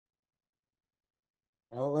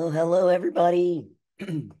Hello, everybody.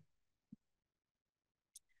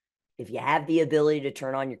 If you have the ability to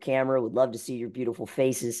turn on your camera, would love to see your beautiful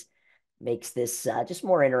faces. Makes this just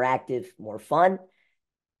more interactive, more fun.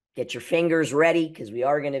 Get your fingers ready because we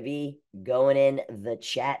are going to be going in the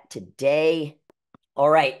chat today. All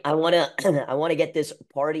right, I want to I want to get this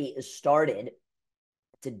party started.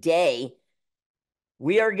 Today,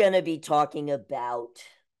 we are going to be talking about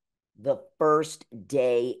the first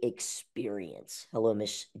day experience. Hello,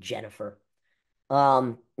 Miss Jennifer.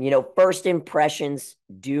 First impressions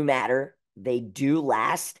do matter. They do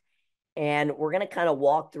last. And we're going to kind of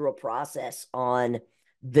walk through a process on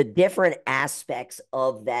the different aspects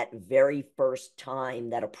of that very first time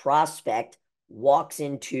that a prospect walks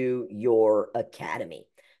into your academy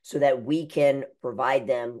so that we can provide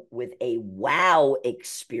them with a wow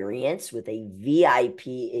experience, with a VIP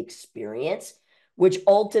experience, which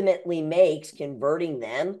ultimately makes converting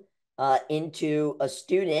them into a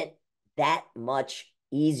student that much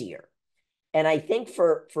easier. And I think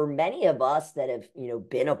for many of us that have,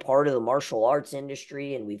 been a part of the martial arts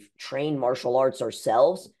industry and we've trained martial arts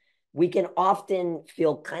ourselves, we can often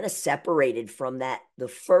feel kind of separated from the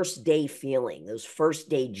first day feeling, those first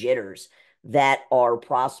day jitters that our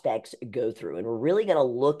prospects go through. And we're really going to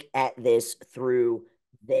look at this through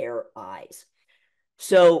their eyes.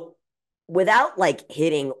 So without like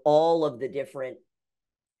hitting all of the different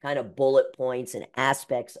kind of bullet points and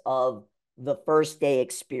aspects of the first day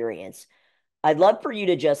experience, I'd love for you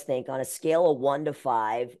to just think on a scale of 1 to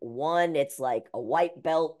 5. One, it's like a white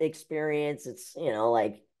belt experience. It's,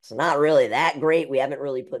 like it's not really that great. We haven't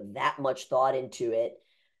really put that much thought into it.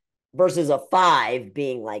 Versus a 5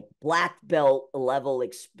 being like black belt level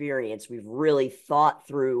experience. We've really thought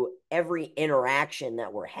through every interaction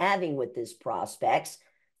that we're having with this prospects.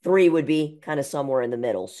 3 would be kind of somewhere in the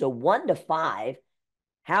middle. So 1 to 5,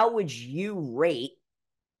 how would you rate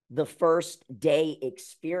the first day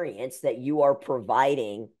experience that you are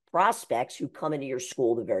providing prospects who come into your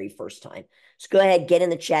school the very first time? So go ahead, get in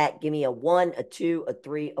the chat. Give me a 1, a 2, a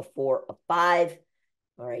 3, a 4, a 5.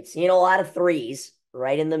 All right, seeing a lot of 3s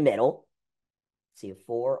right in the middle. See a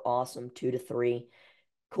 4, awesome. 2 to 3.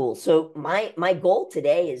 Cool. So my goal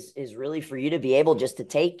today is really for you to be able just to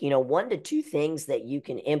take, 1 to 2 things that you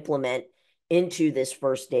can implement into this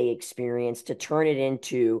first day experience to turn it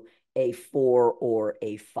into a 4 or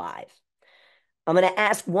a 5. I'm going to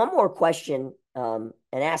ask one more question and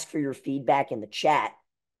ask for your feedback in the chat.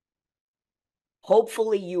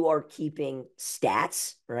 Hopefully you are keeping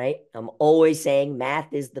stats, right? I'm always saying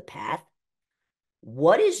math is the path.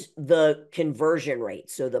 What is the conversion rate?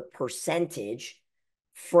 So the percentage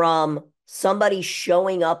from somebody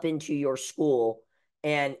showing up into your school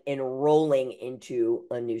and enrolling into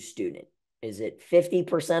a new student. Is it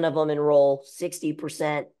 50% of them enroll,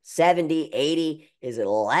 60%, 70, 80? Is it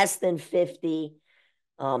less than 50?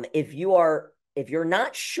 If you're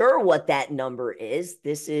not sure what that number is,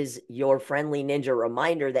 this is your friendly ninja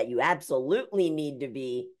reminder that you absolutely need to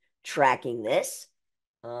be tracking this.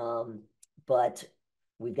 But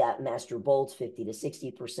we've got Master Bolts 50 to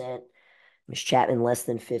 60%, Miss Chapman less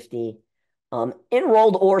than 50.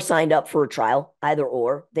 Enrolled or signed up for a trial, either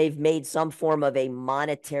or. They've made some form of a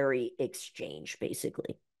monetary exchange,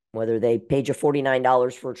 basically. Whether they paid you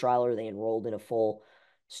 $49 for a trial or they enrolled in a full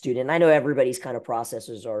student. I know everybody's kind of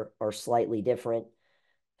processes are slightly different.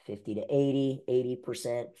 50 to 80,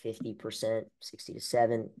 80%, 50%, 60 to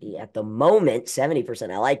 70. At the moment,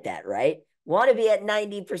 70%. I like that, right? Want to be at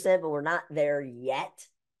 90%, but we're not there yet.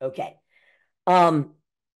 Okay.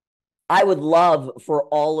 I would love for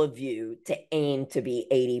all of you to aim to be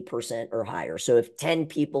 80% or higher. So if 10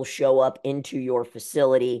 people show up into your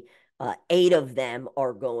facility, 8 of them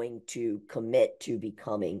are going to commit to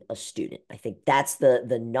becoming a student. I think that's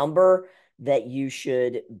the number that you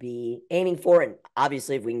should be aiming for. And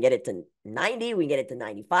obviously, if we can get it to 90, we can get it to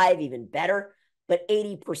 95, even better. But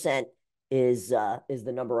 80% is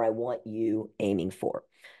the number I want you aiming for.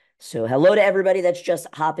 So hello to everybody that's just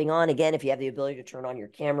hopping on. Again, if you have the ability to turn on your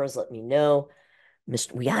cameras, let me know.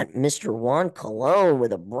 We got Mr. Juan Colon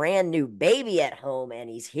with a brand new baby at home, and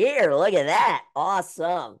he's here. Look at that.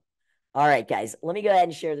 Awesome. All right, guys, let me go ahead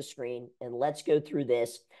and share the screen, and let's go through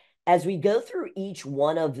this. As we go through each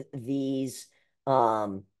one of these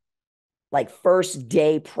like first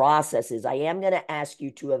day processes, I am going to ask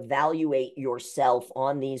you to evaluate yourself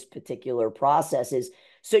on these particular processes.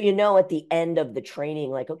 So, at the end of the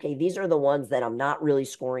training, like, okay, these are the ones that I'm not really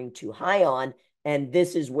scoring too high on. And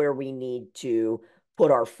this is where we need to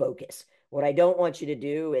put our focus. What I don't want you to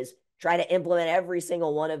do is try to implement every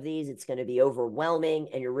single one of these. It's going to be overwhelming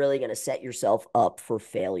and you're really going to set yourself up for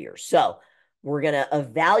failure. So We're going to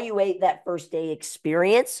evaluate that first day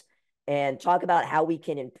experience and talk about how we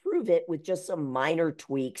can improve it with just some minor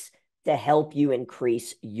tweaks to help you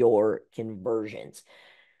increase your conversions.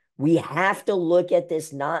 We have to look at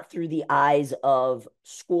this not through the eyes of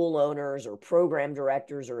school owners or program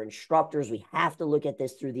directors or instructors. We have to look at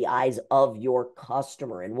this through the eyes of your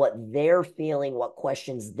customer and what they're feeling, what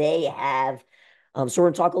questions they have. So we're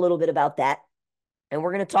going to talk a little bit about that. And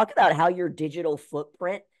we're going to talk about how your digital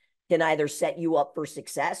footprint can either set you up for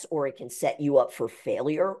success or it can set you up for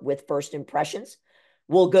failure with first impressions.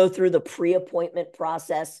 We'll go through the pre-appointment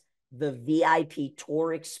process, the VIP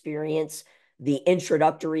tour experience, the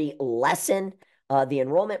introductory lesson, the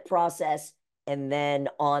enrollment process, and then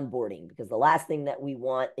onboarding. Because the last thing that we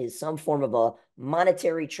want is some form of a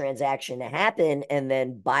monetary transaction to happen and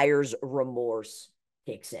then buyer's remorse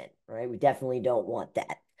kicks in, right? We definitely don't want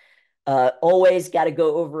that. Always got to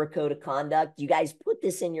go over a code of conduct. You guys put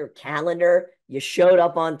this in your calendar. You showed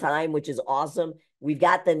up on time, which is awesome. We've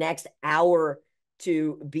got the next hour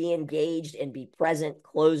to be engaged and be present.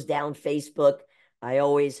 Close down Facebook. I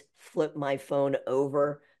always flip my phone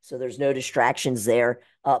over so there's no distractions there.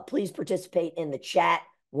 Please participate in the chat.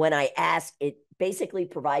 When I ask, it basically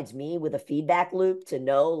provides me with a feedback loop to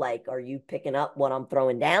know, like, are you picking up what I'm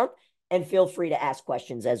throwing down? And feel free to ask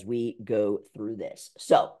questions as we go through this.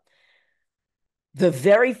 So, the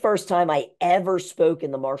very first time I ever spoke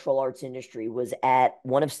in the martial arts industry was at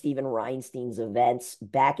one of Steven Reinstein's events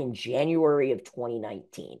back in January of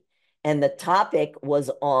 2019. And the topic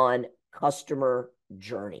was on customer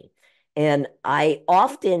journey. And I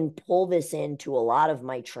often pull this into a lot of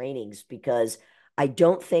my trainings because I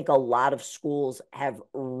don't think a lot of schools have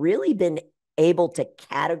really been able to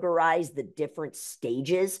categorize the different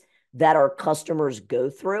stages that our customers go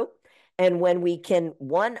through. And when we can,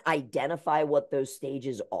 one, identify what those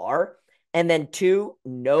stages are, and then two,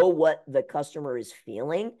 know what the customer is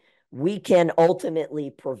feeling, we can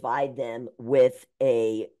ultimately provide them with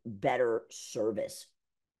a better service.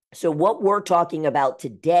 So what we're talking about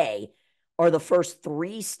today are the first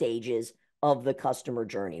three stages of the customer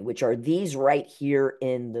journey, which are these right here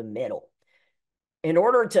in the middle. In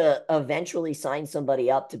order to eventually sign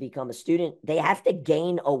somebody up to become a student, they have to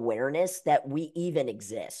gain awareness that we even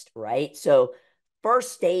exist, right? So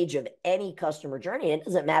first stage of any customer journey, it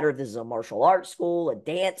doesn't matter if this is a martial arts school, a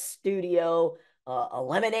dance studio, a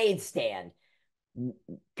lemonade stand,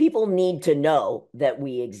 people need to know that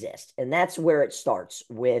we exist. And that's where it starts,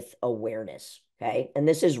 with awareness, okay? And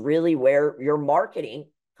this is really where your marketing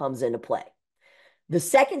comes into play. The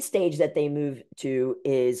second stage that they move to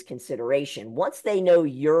is consideration. Once they know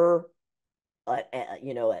you're,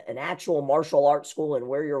 an actual martial arts school and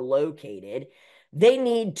where you're located, they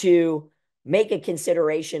need to make a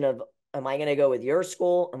consideration of, am I going to go with your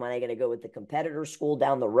school? Am I going to go with the competitor school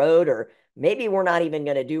down the road? Or maybe we're not even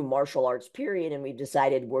going to do martial arts, period, and we've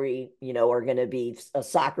decided we, are going to be a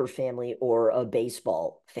soccer family or a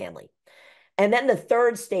baseball family. And then the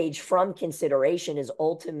third stage from consideration is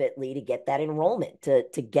ultimately to get that enrollment,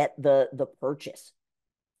 to get the purchase.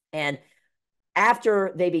 And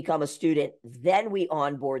after they become a student, then we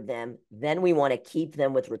onboard them. Then we want to keep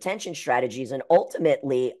them with retention strategies. And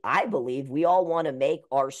ultimately, I believe we all want to make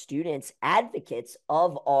our students advocates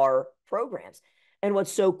of our programs. And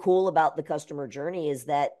what's so cool about the customer journey is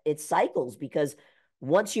that it cycles, because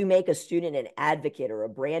once you make a student an advocate or a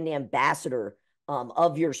brand ambassador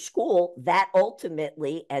of your school, that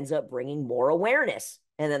ultimately ends up bringing more awareness.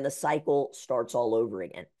 And then the cycle starts all over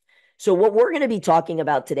again. So what we're going to be talking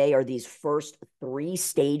about today are these first three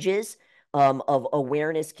stages of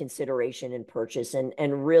awareness, consideration, and purchase,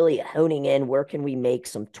 and really honing in where can we make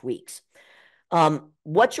some tweaks.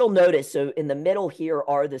 What you'll notice, so in the middle here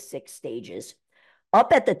are the 6 stages.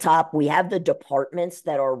 Up at the top, we have the departments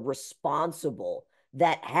that are responsible,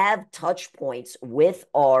 that have touch points with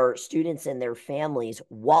our students and their families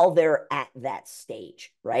while they're at that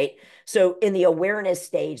stage, right? So in the awareness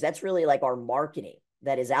stage, that's really like our marketing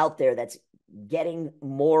that is out there that's getting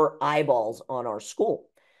more eyeballs on our school.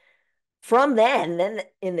 From then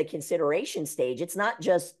in the consideration stage, it's not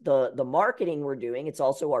just the marketing we're doing, it's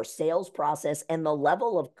also our sales process and the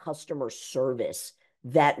level of customer service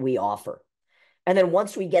that we offer. And then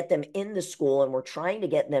once we get them in the school and we're trying to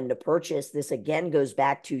get them to purchase, this again goes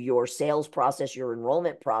back to your sales process, your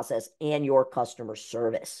enrollment process, and your customer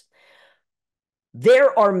service.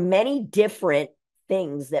 There are many different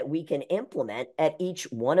things that we can implement at each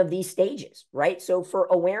one of these stages, right? So for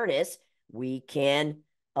awareness, we can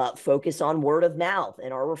focus on word of mouth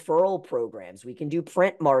and our referral programs. We can do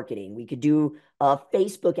print marketing. We could do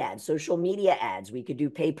Facebook ads, social media ads. We could do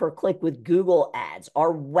pay-per-click with Google ads.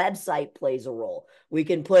 Our website plays a role. We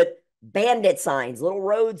can put bandit signs, little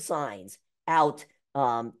road signs out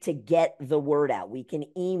to get the word out. We can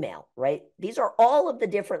email, right? These are all of the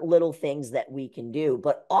different little things that we can do.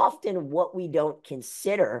 But often what we don't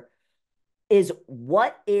consider is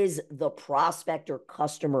what is the prospect or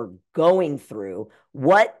customer going through?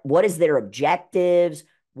 What is their objectives?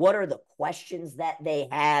 What are the questions that they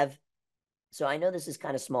have? So I know this is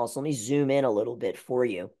kind of small, so let me zoom in a little bit for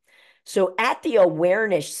you. So at the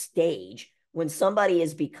awareness stage, when somebody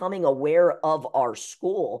is becoming aware of our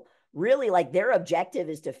school, really like their objective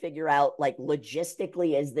is to figure out like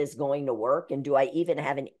logistically, is this going to work? And do I even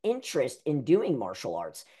have an interest in doing martial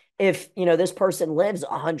arts? If, this person lives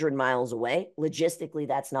 100 miles away, logistically,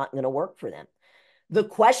 that's not going to work for them. The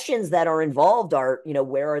questions that are involved are,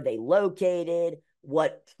 where are they located?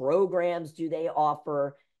 What programs do they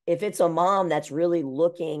offer? If it's a mom that's really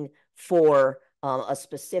looking for a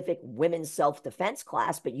specific women's self-defense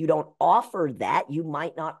class, but you don't offer that, you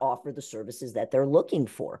might not offer the services that they're looking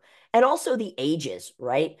for. And also the ages,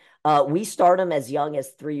 right? We start them as young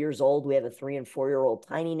as 3 years old. We have a 3 and 4-year-old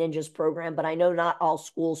Tiny Ninjas program, but I know not all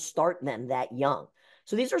schools start them that young.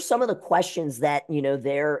 So these are some of the questions that,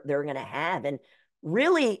 they're going to have. And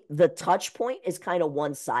really the touch point is kind of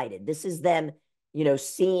one-sided. This is them,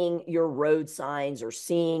 seeing your road signs or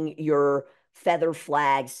seeing your feather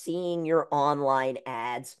flags, seeing your online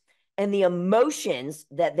ads, and the emotions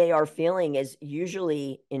that they are feeling is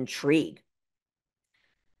usually intrigue.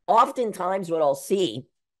 Oftentimes what I'll see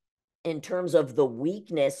in terms of the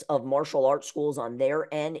weakness of martial arts schools on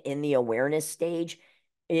their end in the awareness stage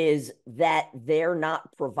is that they're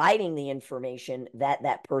not providing the information that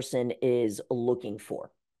that person is looking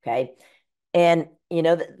for. Okay. And,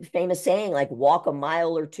 the famous saying, like walk a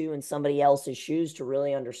mile or two in somebody else's shoes to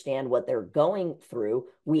really understand what they're going through.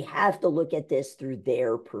 We have to look at this through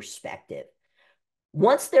their perspective.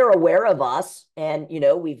 Once they're aware of us and,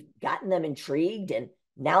 we've gotten them intrigued and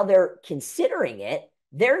now they're considering it,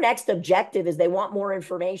 their next objective is they want more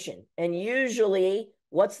information. And usually,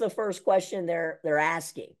 what's the first question they're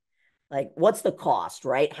asking? Like, what's the cost,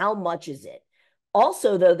 right? How much is it?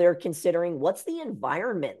 Also, though, they're considering what's the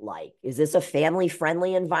environment like? Is this a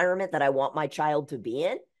family-friendly environment that I want my child to be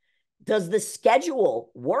in? Does the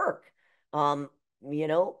schedule work?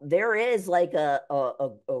 There is like a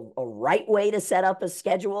right way to set up a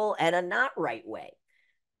schedule and a not right way.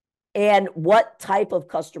 And what type of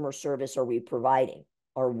customer service are we providing?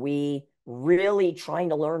 Are we really trying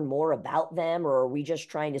to learn more about them, or are we just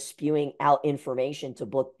trying to spewing out information to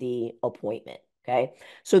book the appointment? Okay.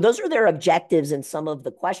 So those are their objectives and some of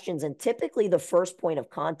the questions. And typically the first point of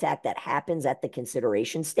contact that happens at the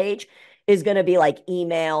consideration stage is going to be like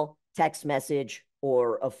email, text message,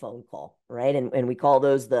 or a phone call, right? And we call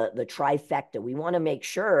those the trifecta. We want to make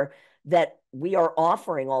sure that we are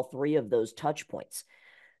offering all three of those touch points.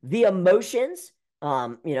 The emotions,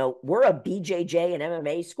 we're a BJJ and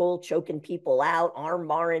MMA school, choking people out, arm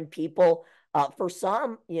barring people. For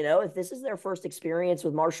some, if this is their first experience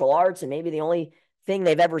with martial arts and maybe the only thing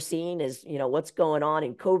they've ever seen is, what's going on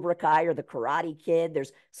in Cobra Kai or the Karate Kid,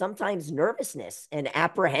 there's sometimes nervousness and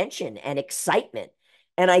apprehension and excitement.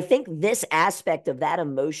 And I think this aspect of that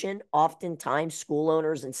emotion, oftentimes school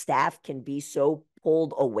owners and staff can be so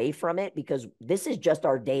pulled away from it because this is just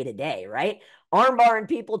our day to day, right? Armbarring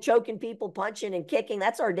people, choking people, punching and kicking,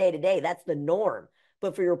 that's our day to day. That's the norm.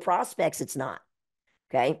 But for your prospects, it's not.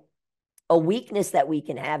 Okay. A weakness that we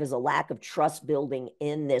can have is a lack of trust building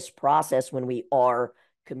in this process when we are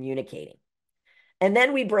communicating. And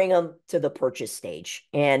then we bring them to the purchase stage.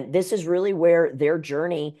 And this is really where their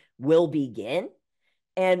journey will begin.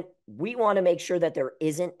 And we want to make sure that there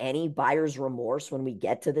isn't any buyer's remorse when we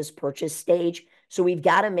get to this purchase stage. So we've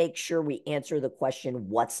got to make sure we answer the question,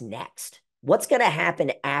 what's next? What's going to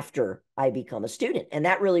happen after I become a student? And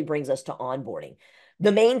that really brings us to onboarding.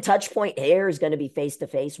 The main touch point here is going to be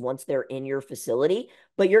face-to-face once they're in your facility,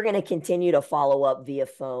 but you're going to continue to follow up via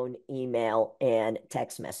phone, email, and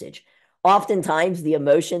text message. Oftentimes the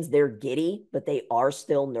emotions, they're giddy, but they are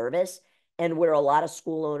still nervous. And where a lot of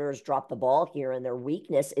school owners drop the ball here and their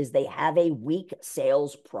weakness is they have a weak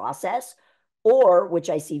sales process, or which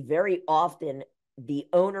I see very often, the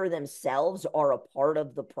owner themselves are a part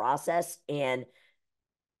of the process and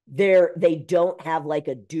they don't have like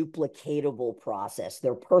a duplicatable process.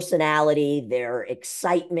 Their personality, their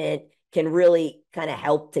excitement can really kind of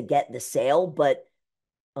help to get the sale, but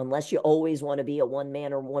unless you always want to be a one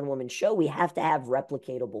man or one woman show, we have to have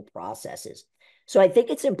replicatable processes. So I think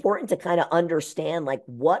it's important to kind of understand like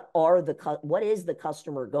what is the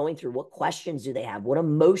customer going through? What questions do they have? What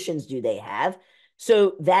emotions do they have?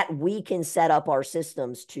 So that we can set up our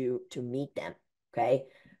systems to meet them. Okay.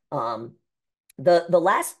 The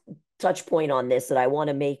last touch point on this that I want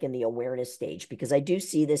to make in the awareness stage, because I do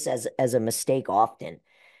see this as a mistake often,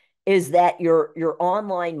 is that your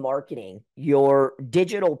online marketing, your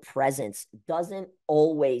digital presence doesn't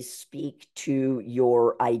always speak to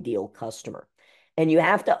your ideal customer. And you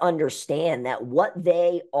have to understand that what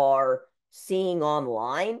they are seeing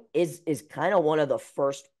online is kind of one of the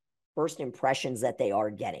first impressions that they are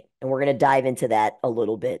getting. And we're going to dive into that a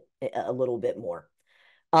little bit more.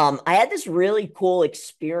 I had this really cool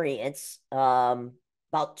experience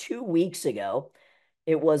about 2 weeks ago.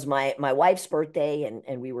 It was my wife's birthday,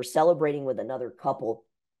 and we were celebrating with another couple,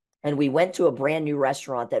 and we went to a brand new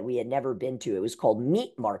restaurant that we had never been to. It was called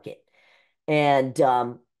Meat Market. And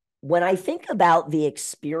when I think about the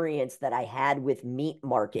experience that I had with Meat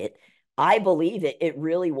Market, I believe it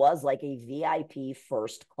really was like a VIP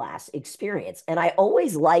first class experience. And I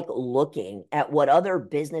always like looking at what other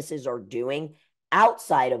businesses are doing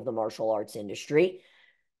outside of the martial arts industry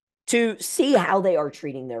to see how they are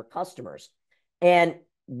treating their customers. And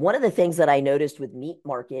one of the things that I noticed with Meat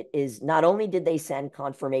Market is not only did they send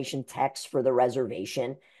confirmation texts for the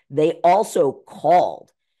reservation, they also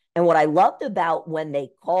called. And what I loved about when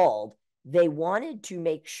they called, they wanted to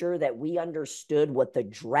make sure that we understood what the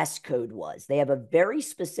dress code was. They have a very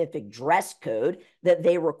specific dress code that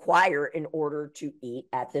they require in order to eat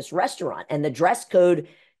at this restaurant. And the dress code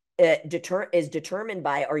is determined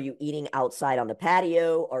by, are you eating outside on the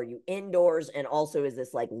patio? Are you indoors? And also, is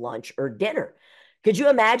this like lunch or dinner? Could you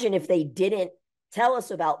imagine if they didn't tell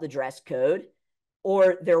us about the dress code,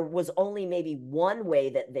 or there was only maybe one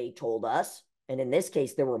way that they told us? And in this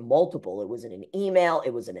case, there were multiple. It was in an email,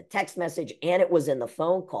 it was in a text message, and it was in the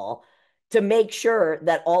phone call, to make sure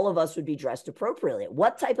that all of us would be dressed appropriately.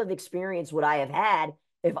 What type of experience would I have had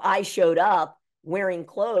if I showed up wearing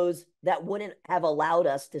clothes that wouldn't have allowed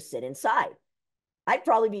us to sit inside? I'd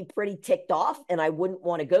probably be pretty ticked off, and I wouldn't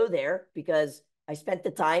want to go there because I spent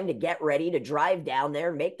the time to get ready to drive down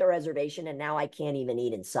there, make the reservation, and now I can't even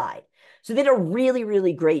eat inside. So they did a really,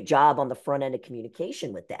 really great job on the front end of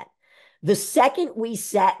communication with that. The second we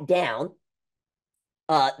sat down,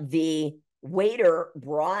 the waiter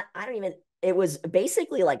brought, I don't even, it was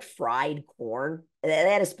basically like fried corn. They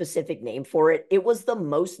had a specific name for it. It was the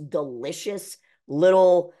most delicious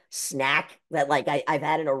little snack that like I've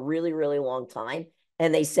had in a really, really long time.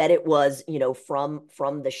 And they said it was, from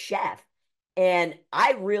the chef. And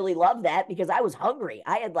I really loved that because I was hungry.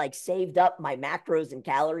 I had like saved up my macros and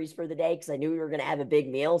calories for the day because I knew we were going to have a big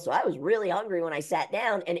meal. So I was really hungry when I sat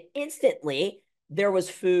down, and instantly there was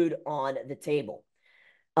food on the table.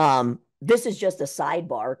 This is just a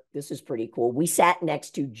sidebar. This is pretty cool. We sat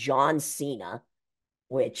next to John Cena,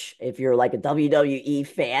 which, if you're like a WWE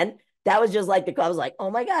fan, that was just like I was like,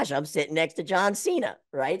 oh my gosh, I'm sitting next to John Cena,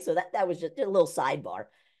 right? So that was just a little sidebar.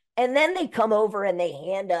 And then they come over and they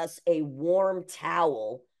hand us a warm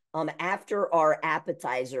towel after our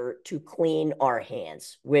appetizer to clean our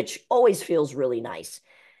hands, which always feels really nice.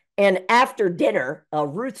 And after dinner,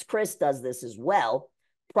 Ruth's Chris does this as well.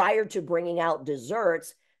 Prior to bringing out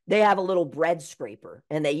desserts, they have a little bread scraper,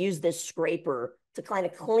 and they use this scraper to kind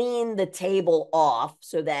of clean the table off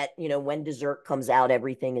so that, when dessert comes out,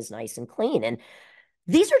 everything is nice and clean. And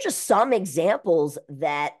these are just some examples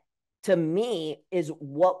that, to me, is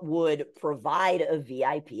what would provide a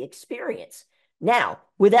VIP experience. Now,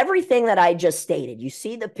 with everything that I just stated, you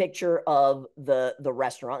see the picture of the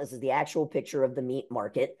restaurant. This is the actual picture of the Meat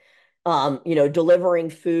Market. Delivering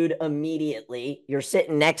food immediately. You're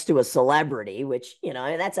sitting next to a celebrity, which,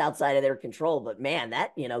 that's outside of their control. But man,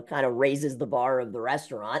 that, kind of raises the bar of the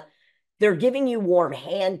restaurant. They're giving you warm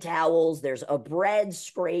hand towels. There's a bread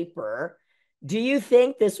scraper. Do you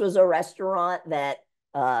think this was a restaurant that,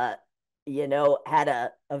 had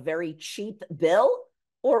a very cheap bill?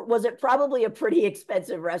 Or was it probably a pretty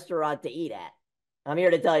expensive restaurant to eat at? I'm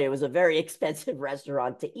here to tell you it was a very expensive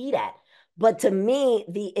restaurant to eat at. But to me,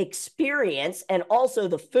 the experience and also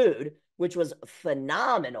the food, which was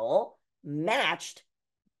phenomenal, matched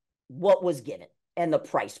what was given and the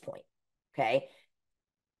price point. Okay.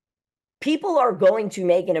 People are going to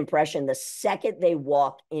make an impression the second they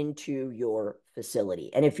walk into your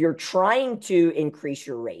facility. And if you're trying to increase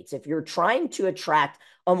your rates, if you're trying to attract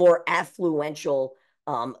a more affluential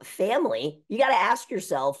family, you got to ask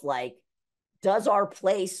yourself, like, does our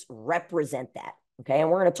place represent that? Okay.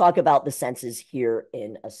 And we're going to talk about the senses here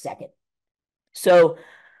in a second. So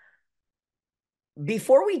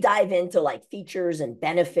before we dive into like features and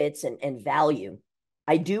benefits and value,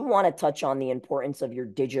 I do want to touch on the importance of your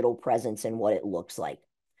digital presence and what it looks like.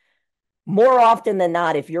 More often than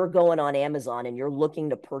not, if you're going on Amazon and you're looking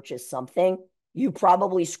to purchase something, you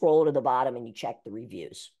probably scroll to the bottom and you check the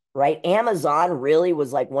reviews. right? Amazon really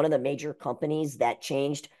was like one of the major companies that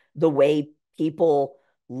changed the way people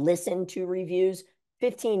listen to reviews.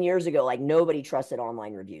 15 years ago, like nobody trusted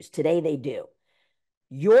online reviews. Today they do.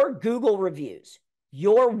 Your Google reviews,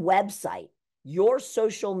 your website, your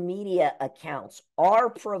social media accounts are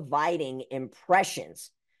providing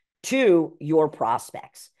impressions to your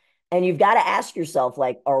prospects. And you've got to ask yourself,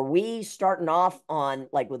 like, are we starting off on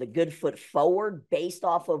like with a good foot forward based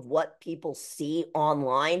off of what people see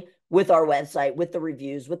online with our website, with the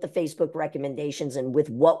reviews, with the Facebook recommendations, and with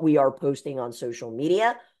what we are posting on social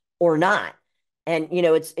media or not? And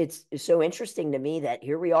it's so interesting to me that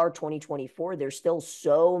here we are, 2024. There's still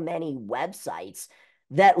so many websites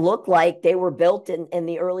that look like they were built in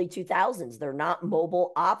the early 2000s. They're not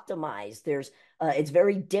mobile optimized. It's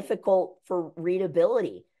very difficult for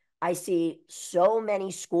readability. I see so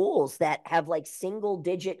many schools that have like single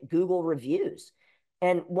digit Google reviews.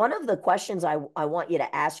 And one of the questions I want you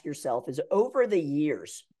to ask yourself is, over the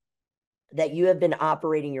years that you have been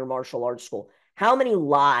operating your martial arts school, how many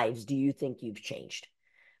lives do you think you've changed?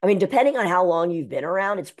 I mean, depending on how long you've been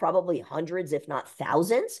around, it's probably hundreds, if not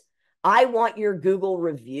thousands. I want your Google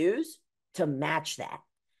reviews to match that.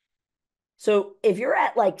 So if you're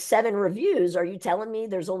at like 7 reviews, are you telling me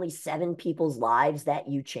there's only 7 people's lives that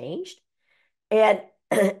you changed? And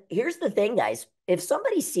here's the thing, guys. If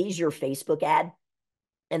somebody sees your Facebook ad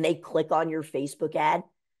and they click on your Facebook ad,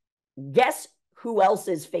 guess who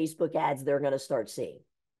else's Facebook ads they're going to start seeing?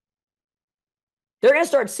 They're going to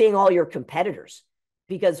start seeing all your competitors,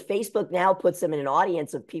 because Facebook now puts them in an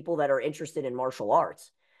audience of people that are interested in martial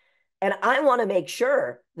arts. And I want to make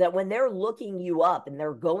sure that when they're looking you up and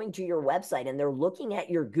they're going to your website and they're looking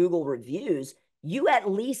at your Google reviews, you at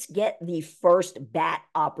least get the first bat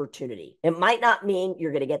opportunity. It might not mean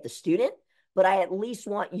you're going to get the student, but I at least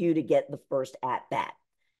want you to get the first at bat.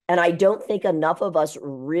 And I don't think enough of us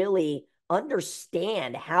really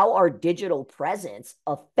understand how our digital presence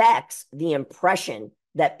affects the impression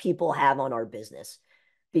that people have on our business,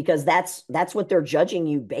 because that's what they're judging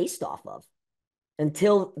you based off of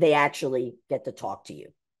until they actually get to talk to you.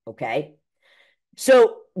 Okay.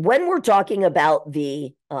 So when we're talking about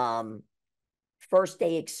the first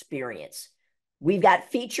day experience, we've got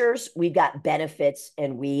features, we've got benefits,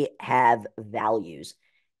 and we have values.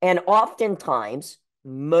 And oftentimes,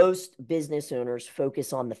 most business owners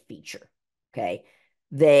focus on the feature. Okay.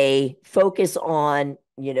 They focus on,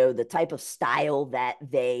 the type of style that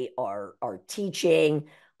they are teaching,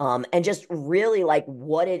 and just really like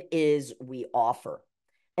what it is we offer.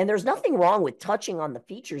 And there's nothing wrong with touching on the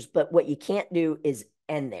features, but what you can't do is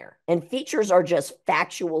end there. And features are just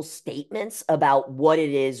factual statements about what it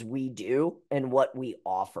is we do and what we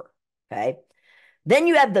offer. Okay. Then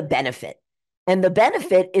you have the benefit. And the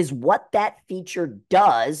benefit is what that feature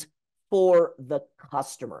does for the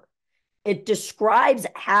customer. It describes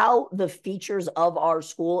how the features of our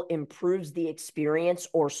school improves the experience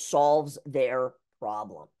or solves their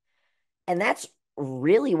problem. And that's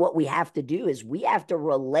really what we have to do, is we have to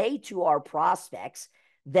relay to our prospects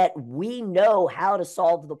that we know how to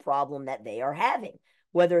solve the problem that they are having,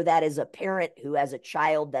 whether that is a parent who has a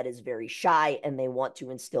child that is very shy and they want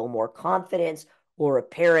to instill more confidence, or a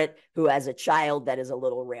parent who has a child that is a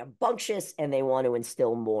little rambunctious and they want to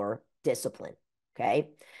instill more discipline. Okay.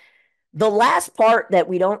 The last part that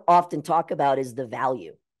we don't often talk about is the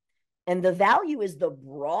value. And the value is the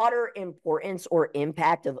broader importance or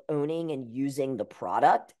impact of owning and using the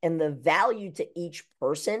product. And the value to each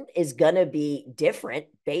person is going to be different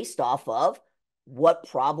based off of what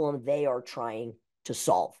problem they are trying to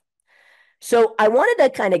solve. So I wanted to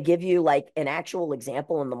kind of give you like an actual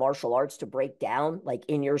example in the martial arts to break down, like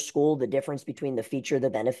in your school, the difference between the feature, the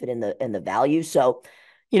benefit, and the value. So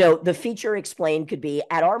the feature explained could be,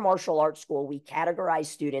 at our martial arts school, we categorize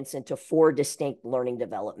students into 4 distinct learning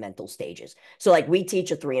developmental stages. So like we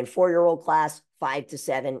teach a 3 and 4-year-old class, 5 to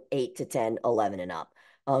 7, 8 to 10, 11 and up.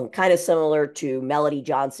 Kind of similar to Melody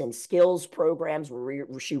Johnson's skills programs, where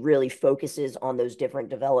she really focuses on those different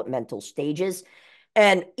developmental stages.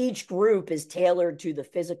 And each group is tailored to the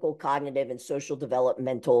physical, cognitive, and social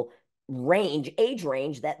developmental age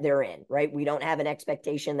range that they're in, right? We don't have an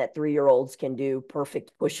expectation that 3-year-olds can do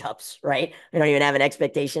perfect push-ups, right? We don't even have an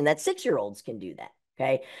expectation that 6-year-olds can do that.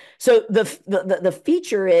 Okay. So the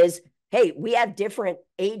feature is, hey, we have different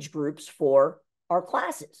age groups for our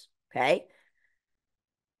classes. Okay.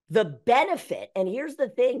 The benefit, and here's the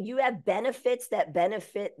thing, you have benefits that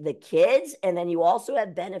benefit the kids, and then you also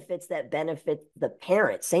have benefits that benefit the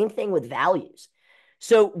parents. Same thing with values.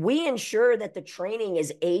 So we ensure that the training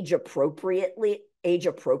is age appropriate,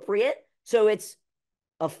 so it's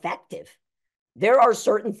effective. There are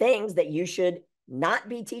certain things that you should not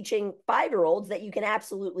be teaching 5-year-olds that you can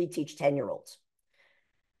absolutely teach 10-year-olds.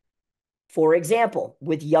 For example,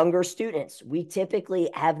 with younger students, we typically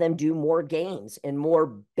have them do more games and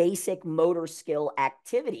more basic motor skill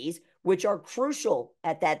activities, which are crucial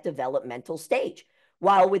at that developmental stage.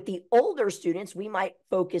 While with the older students, we might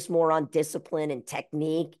focus more on discipline and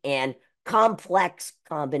technique and complex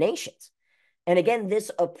combinations. And again,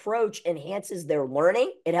 this approach enhances their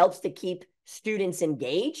learning. It helps to keep students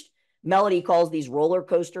engaged. Melody calls these roller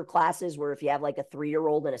coaster classes, where if you have like a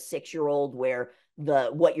 3-year-old and a 6-year-old, where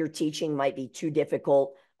what you're teaching might be too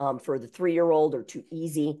difficult for the 3-year-old or too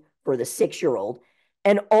easy for the 6-year-old.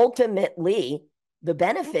 And ultimately, the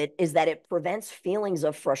benefit is that it prevents feelings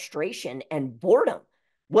of frustration and boredom.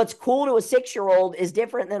 What's cool to a 6-year-old is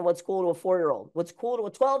different than what's cool to a 4-year-old. What's cool to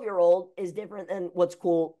a 12-year-old is different than what's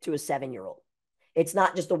cool to a 7-year-old. It's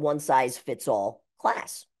not just a one-size-fits-all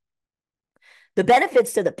class. The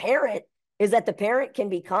benefits to the parent is that the parent can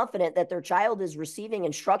be confident that their child is receiving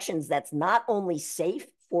instructions that's not only safe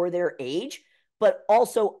for their age, but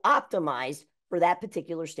also optimized for that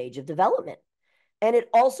particular stage of development. And it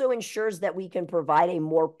also ensures that we can provide a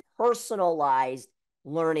more personalized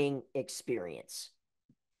learning experience.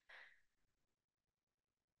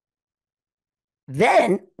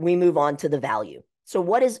 Then we move on to the value. So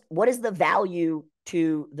what is the value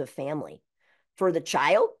to the family? For the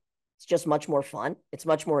child, it's just much more fun. It's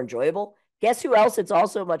much more enjoyable. Guess who else it's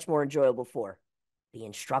also much more enjoyable for? The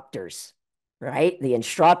instructors, right? The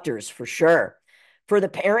instructors, for sure. For the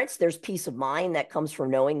parents, there's peace of mind that comes from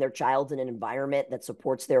knowing their child's in an environment that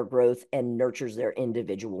supports their growth and nurtures their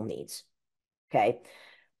individual needs. Okay.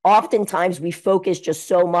 Oftentimes we focus just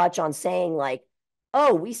so much on saying like,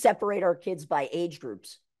 oh, we separate our kids by age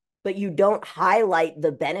groups, but you don't highlight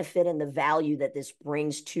the benefit and the value that this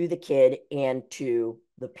brings to the kid and to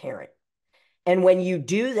the parent. And when you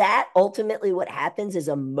do that, ultimately what happens is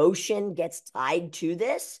emotion gets tied to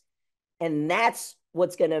this. And that's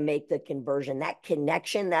what's going to make the conversion, that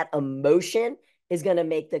connection, that emotion is going to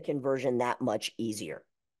make the conversion that much easier.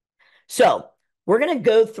 So we're going to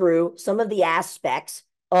go through some of the aspects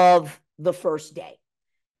of the first day.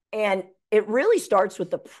 And it really starts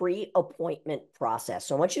with the pre-appointment process.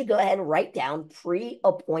 So I want you to go ahead and write down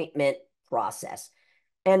pre-appointment process.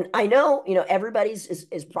 And I know, everybody's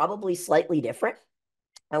is probably slightly different.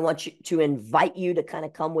 I want to invite you to kind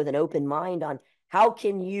of come with an open mind on how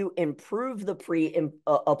can you improve the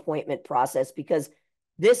pre-appointment process, because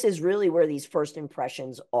this is really where these first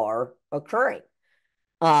impressions are occurring.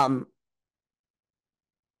 I'll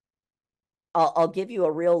give you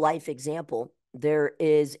a real life example. There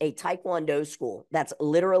is a Taekwondo school that's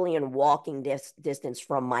literally in walking distance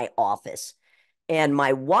from my office. And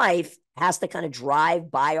my wife has to kind of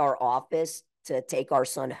drive by our office to take our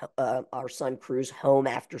son Cruz home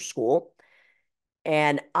after school.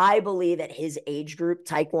 And I believe at his age group,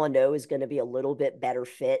 Taekwondo is going to be a little bit better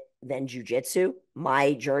fit than jiu-jitsu.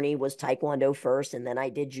 My journey was Taekwondo first, and then I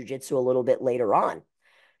did jiu-jitsu a little bit later on.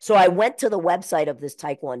 So I went to the website of this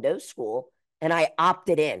Taekwondo school and I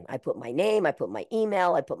opted in. I put my name, I put my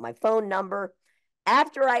email, I put my phone number.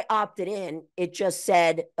 After I opted in, it just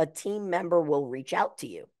said a team member will reach out to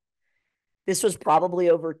you. This was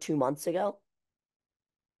probably over 2 months ago.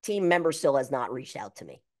 Team member still has not reached out to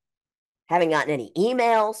me. Haven't gotten any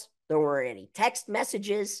emails. There weren't any text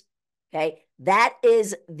messages. Okay. That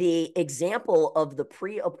is the example of the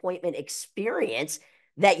pre-appointment experience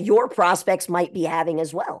that your prospects might be having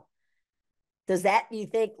as well. Does that, you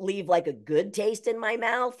think, leave like a good taste in my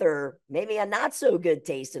mouth, or maybe a not so good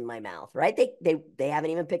taste in my mouth, right? They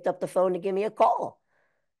haven't even picked up the phone to give me a call.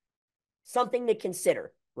 Something to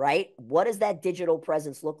consider, right? What does that digital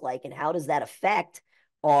presence look like, and how does that affect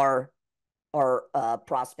our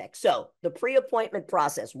prospects? So the pre-appointment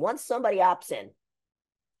process, once somebody opts in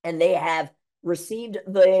and they have received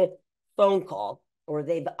the phone call, or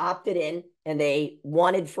they've opted in and they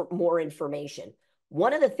wanted for more information,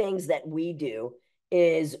 one of the things that we do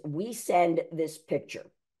is we send this picture.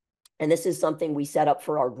 And this is something we set up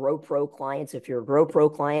for our Grow Pro clients. If you're a Grow Pro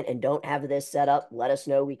client and don't have this set up, let us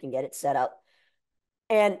know. We can get it set up.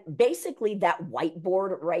 And basically that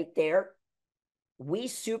whiteboard right there, we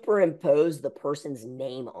superimpose the person's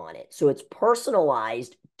name on it. So it's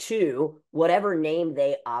personalized to whatever name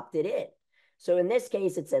they opted in. So in this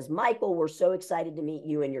case, it says, Michael, we're so excited to meet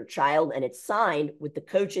you and your child. And it's signed with the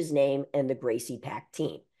coach's name and the Gracie Pack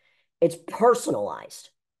team. It's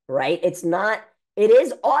personalized, right? It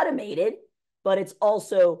is automated, but it's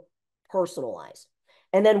also personalized.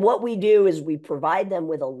 And then what we do is we provide them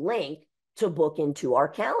with a link to book into our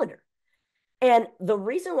calendar. And the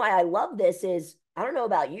reason why I love this is, I don't know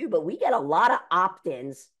about you, but we get a lot of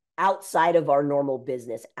opt-ins outside of our normal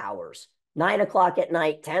business hours. 9 o'clock at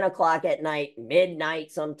night, 10 o'clock at night,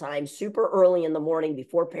 midnight sometimes, super early in the morning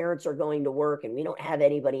before parents are going to work and we don't have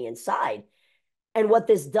anybody inside. And what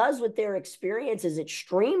this does with their experience is it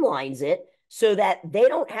streamlines it so that they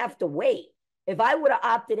don't have to wait. If I would have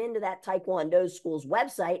opted into that Taekwondo school's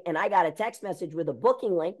website and I got a text message with a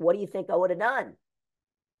booking link, what do you think I would have done?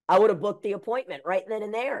 I would have booked the appointment right then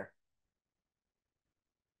and there.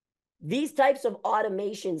 These types of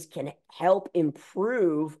automations can help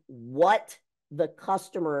improve what the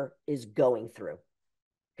customer is going through.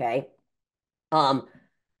 Okay.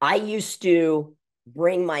 I used to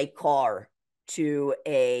bring my car to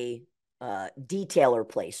a detailer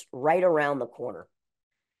place right around the corner.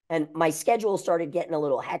 And my schedule started getting a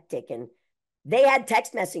little hectic, and they had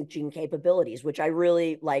text messaging capabilities, which I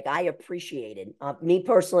really like. I appreciated. Me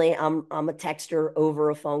personally, I'm a texter over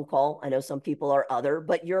a phone call. I know some people are other,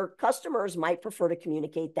 but your customers might prefer to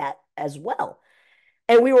communicate that as well.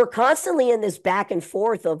 And we were constantly in this back and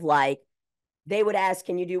forth of like, they would ask,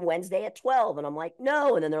 can you do Wednesday at 12? And I'm like,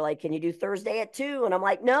 no. And then they're like, can you do Thursday at 2? And I'm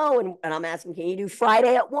like, no. And I'm asking, can you do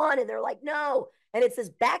Friday at 1? And they're like, no. And it's this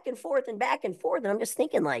back and forth and back and forth. And I'm just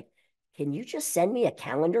thinking, like, can you just send me a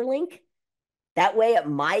calendar link? That way, at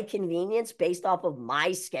my convenience, based off of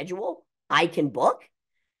my schedule, I can book.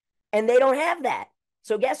 And they don't have that.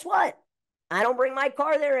 So guess what? I don't bring my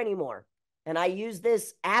car there anymore. And I use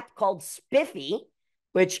this app called Spiffy,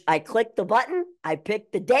 which I click the button, I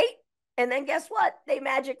pick the date, and then guess what? They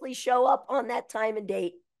magically show up on that time and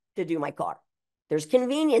date to do my car. There's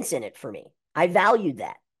convenience in it for me. I valued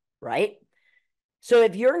that, right? So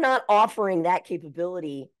if you're not offering that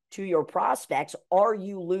capability to your prospects, are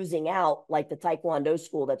you losing out like the Taekwondo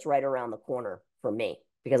school that's right around the corner from me?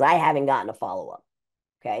 Because I haven't gotten a follow-up,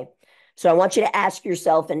 okay? So I want you to ask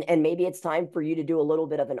yourself, and maybe it's time for you to do a little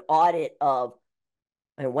bit of an audit of,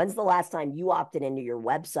 and when's the last time you opted into your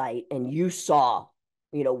website and you saw,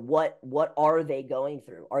 what are they going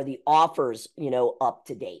through? Are the offers, up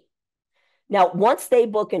to date? Now, once they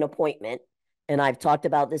book an appointment, and I've talked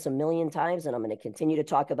about this a million times, and I'm going to continue to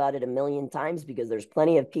talk about it a million times because there's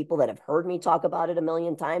plenty of people that have heard me talk about it a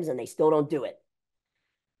million times and they still don't do it.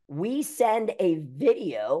 We send a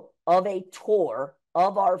video of a tour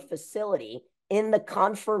of our facility in the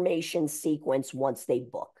confirmation sequence once they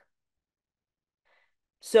book.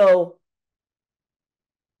 So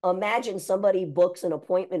imagine somebody books an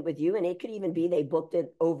appointment with you, and it could even be they booked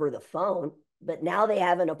it over the phone, but now they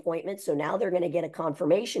have an appointment. So now they're going to get a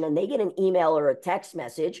confirmation and they get an email or a text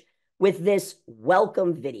message with this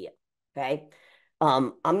welcome video. Okay.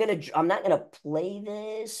 I'm not going to play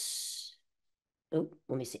this. Oh,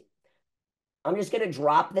 let me see. I'm just going to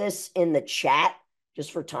drop this in the chat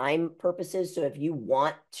just for time purposes. So if you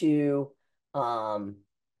want to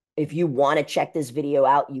check this video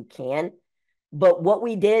out, you can. But what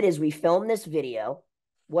we did is we filmed this video.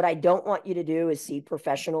 What I don't want you to do is see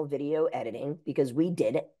professional video editing because we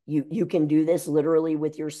did it. You can do this literally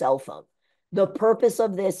with your cell phone. The purpose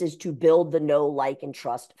of this is to build the know, like, and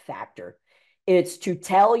trust factor. It's to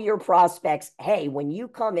tell your prospects, hey, when you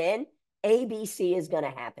come in, ABC is going to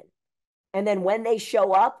happen. And then when they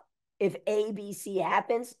show up, if ABC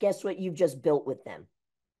happens, guess what you've just built with them?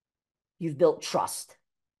 You've built trust.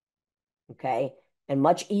 Okay? And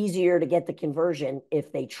much easier to get the conversion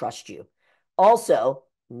if they trust you. Also,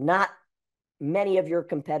 not many of your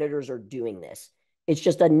competitors are doing this. It's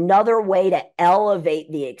just another way to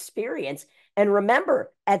elevate the experience. And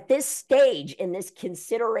remember, at this stage, in this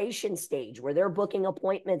consideration stage where they're booking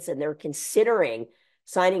appointments and they're considering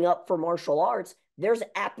signing up for martial arts, there's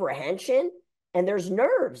apprehension and there's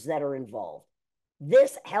nerves that are involved.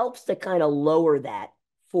 This helps to kind of lower that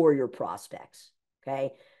for your prospects,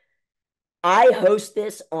 okay? I host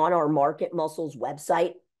this on our Market Muscles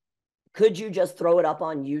website. Could you just throw it up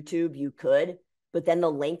on YouTube? You could, but then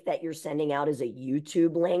the link that you're sending out is a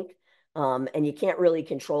YouTube link. And you can't really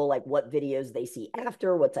control like what videos they see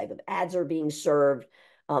after, what type of ads are being served.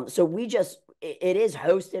 So it is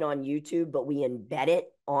hosted on YouTube, but we embed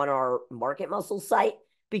it on our Market Muscles site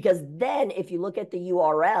because then if you look at the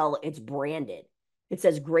URL, it's branded. It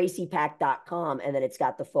says graciepack.com and then it's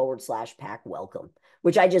got the /pack welcome,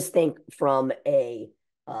 which I just think from a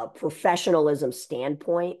professionalism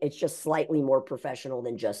standpoint, it's just slightly more professional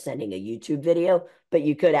than just sending a YouTube video, but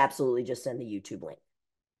you could absolutely just send the YouTube link.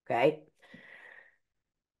 Okay.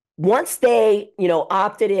 Once they,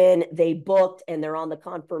 opted in, they booked and they're on the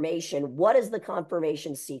confirmation, what does the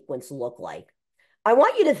confirmation sequence look like? I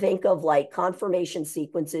want you to think of like confirmation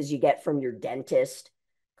sequences you get from your dentist,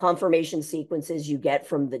 confirmation sequences you get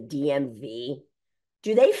from the DMV.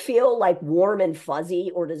 Do they feel like warm and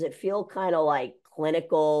fuzzy or does it feel kind of like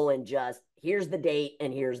clinical and just here's the date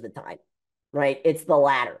and here's the time, right? It's the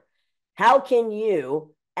latter. How can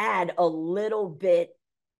you add a little bit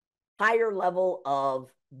higher level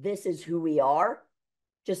of this is who we are?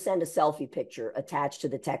 Just send a selfie picture attached to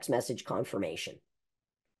the text message confirmation.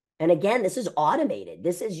 And again, this is automated.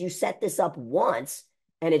 This is you set this up once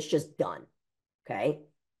and it's just done. Okay.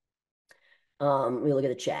 Let me look at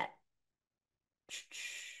the chat.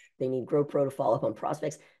 They need GoPro to follow up on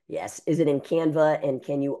prospects. Yes. Is it in Canva and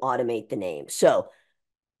can you automate the name? So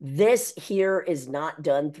this here is not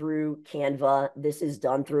done through Canva. This is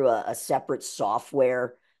done through a separate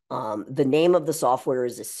software. The name of the software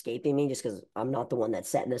is escaping me just because I'm not the one that's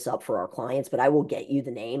setting this up for our clients, but I will get you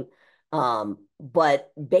the name.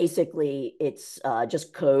 But basically, it's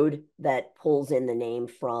just code that pulls in the name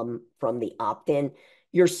from the opt-in.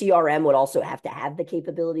 Your CRM would also have to have the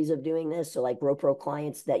capabilities of doing this. So like GoPro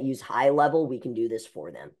clients that use high level, we can do this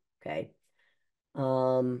for them. Okay.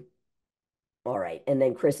 All right. And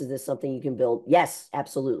then, Chris, is this something you can build? Yes,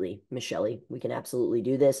 absolutely, Michelle. We can absolutely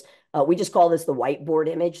do this. We just call this the whiteboard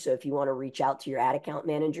image. So if you want to reach out to your ad account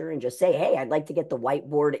manager and just say, hey, I'd like to get the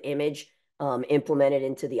whiteboard image implemented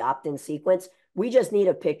into the opt-in sequence, we just need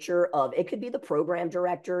a picture of, it could be the program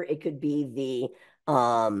director, it could be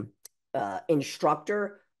the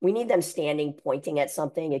instructor. We need them standing, pointing at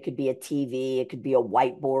something. It could be a TV. It could be a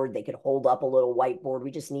whiteboard. They could hold up a little whiteboard. We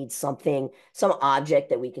just need something, some object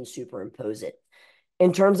that we can superimpose it.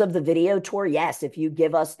 In terms of the video tour, yes, if you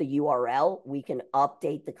give us the URL, we can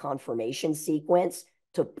update the confirmation sequence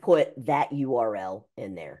to put that URL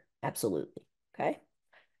in there. Absolutely. Okay.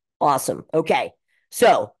 Awesome. Okay.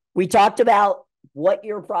 So we talked about what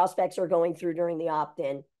your prospects are going through during the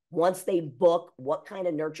opt-in. Once they book, what kind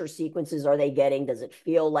of nurture sequences are they getting? Does it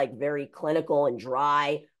feel like very clinical and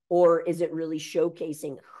dry, or is it really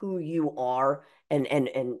showcasing who you are and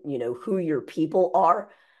you know who your people are?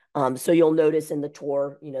 So you'll notice in the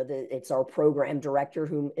tour, you know, it's our program director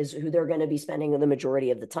who they're going to be spending the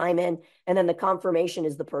majority of the time in, and then the confirmation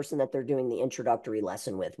is the person that they're doing the introductory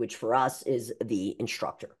lesson with, which for us is the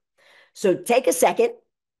instructor. So take a second,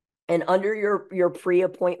 and under your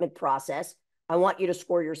pre-appointment process, I want you to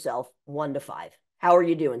score yourself 1 to 5. How are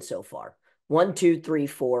you doing so far? 1, 2, 3,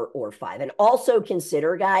 4, or 5. And also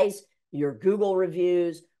consider, guys, your Google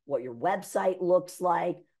reviews, what your website looks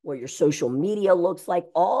like, what your social media looks like.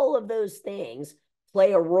 All of those things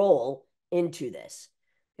play a role into this.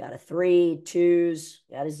 Got a 3, 2s,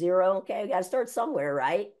 got a 0. Okay, we got to start somewhere,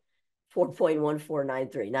 right?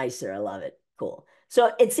 4.1493. Nice, sir. I love it. Cool.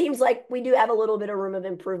 So it seems like we do have a little bit of room of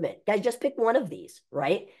improvement. Guys, just pick one of these,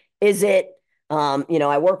 right? Is it, you know,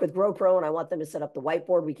 I work with GoPro and I want them to set up the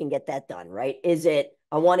whiteboard. We can get that done, right? Is it,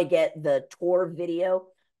 I want to get the tour video.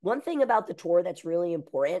 One thing about the tour that's really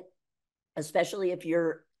important, especially if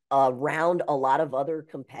you're around a lot of other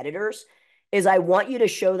competitors, is I want you to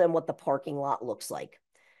show them what the parking lot looks like.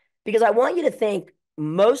 Because I want you to think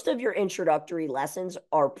most of your introductory lessons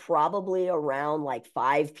are probably around like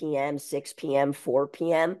 5 p.m., 6 p.m., 4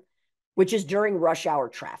 p.m., which is during rush hour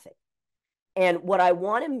traffic. And what I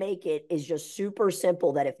want to make it is just super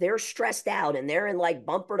simple that if they're stressed out and they're in like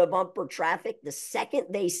bumper to bumper traffic, the second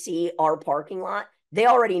they see our parking lot, they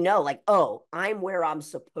already know like, oh, I'm where I'm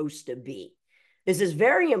supposed to be. This is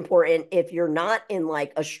very important if you're not in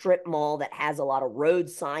like a strip mall that has a lot of road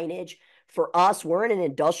signage. For us, we're in an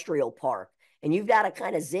industrial park and you've got to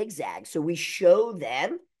kind of zigzag. So we show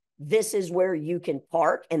them this is where you can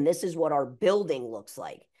park and this is what our building looks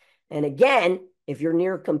like. And again, if you're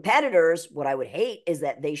near competitors, what I would hate is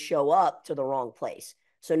that they show up to the wrong place.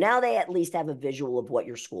 So now they at least have a visual of what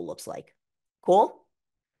your school looks like. Cool?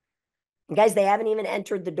 And guys, they haven't even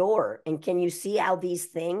entered the door. And can you see how these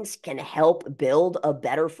things can help build a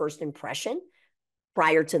better first impression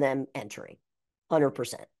prior to them entering?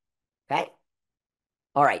 100%. Okay?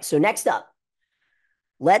 All right, so next up,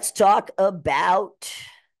 let's talk about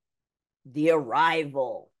the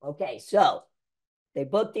arrival. Okay, so they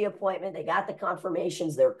booked the appointment, they got the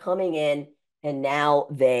confirmations, they're coming in, and now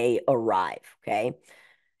they arrive, okay?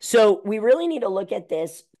 So we really need to look at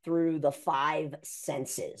this through the 5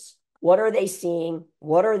 senses. What are they seeing?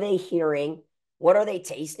 What are they hearing? What are they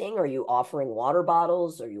tasting? Are you offering water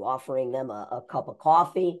bottles? Are you offering them a cup of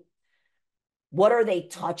coffee? What are they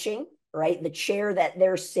touching, right? The chair that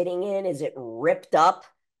they're sitting in, is it ripped up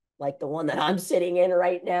like the one that I'm sitting in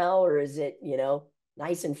right now? Or is it, you know,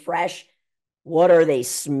 nice and fresh? What are they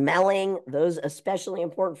smelling? Those especially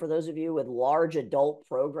important for those of you with large adult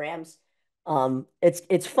programs.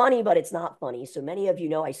 It's funny, but it's not funny. So many of you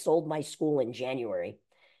know I sold my school in January,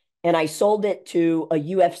 and I sold it to a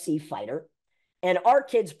UFC fighter. And our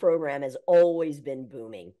kids program has always been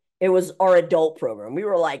booming. It was our adult program. We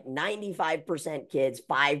were like 95% kids,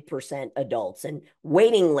 5% adults, and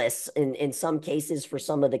waiting lists in some cases for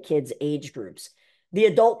some of the kids' age groups. The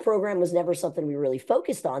adult program was never something we really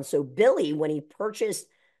focused on. So Billy, when he purchased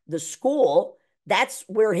the school, that's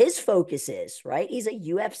where his focus is, right? He's a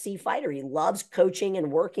UFC fighter. He loves coaching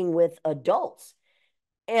and working with adults.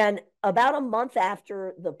 And about a month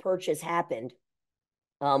after the purchase happened,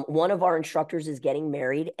 one of our instructors is getting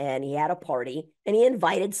married and he had a party and he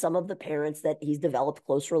invited some of the parents that he's developed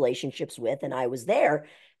close relationships with. And I was there.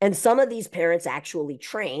 And some of these parents actually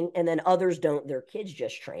train and then others don't. Their kids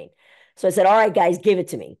just train. So I said, all right, guys, give it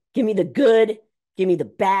to me. Give me the good, give me the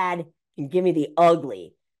bad, and give me the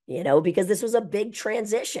ugly, because this was a big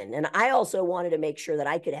transition. And I also wanted to make sure that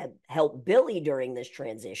I could help Billy during this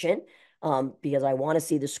transition because I want to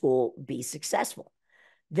see the school be successful.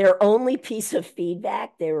 Their only piece of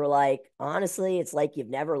feedback, they were like, honestly, it's like you've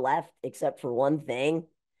never left except for one thing.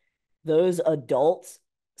 Those adults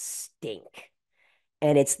stink.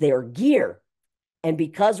 And it's their gear. And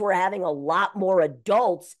because we're having a lot more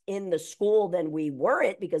adults in the school than we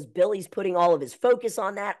weren't, because Billy's putting all of his focus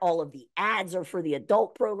on that, all of the ads are for the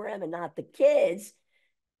adult program and not the kids,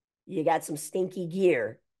 you got some stinky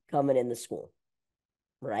gear coming in the school,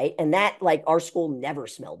 right? And that, like, our school never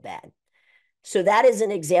smelled bad. So that is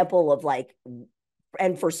an example of like,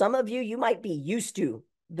 and for some of you, you might be used to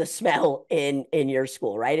the smell in your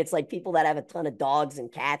school, right? It's like people that have a ton of dogs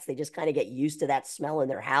and cats, they just kind of get used to that smell in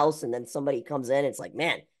their house. And then somebody comes in, it's like,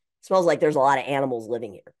 man, it smells like there's a lot of animals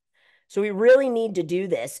living here. So we really need to do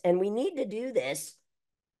this. And we need to do this.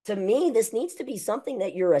 To me, this needs to be something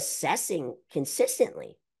that you're assessing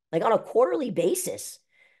consistently, like on a quarterly basis.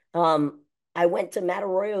 I went to Matt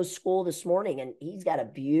Arroyo's school this morning and he's got a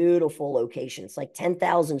beautiful location. It's like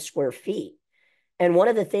 10,000 square feet. And one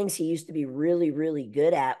of the things he used to be really, really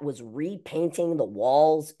good at was repainting the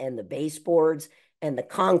walls and the baseboards and the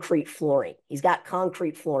concrete flooring. He's got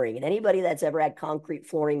concrete flooring. And anybody that's ever had concrete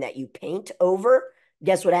flooring that you paint over,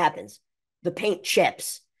 guess what happens? The paint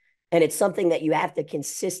chips. And it's something that you have to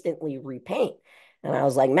consistently repaint. And I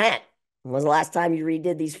was like, Matt, when was the last time you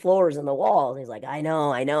redid these floors and the walls? And he's like, I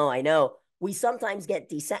know. We sometimes get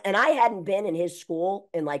decent. And I hadn't been in his school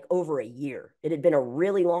in like over a year. It had been a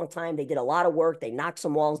really long time. They did a lot of work. They knocked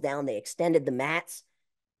some walls down. They extended the mats.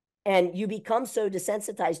 And you become so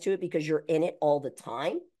desensitized to it because you're in it all the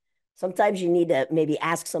time. Sometimes you need to maybe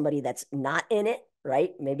ask somebody that's not in it,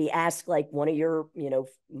 right? Maybe ask like one of your,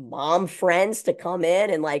 mom friends to come in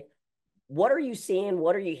and like, what are you seeing?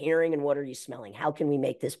 What are you hearing? And what are you smelling? How can we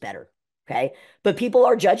make this better? Okay. But people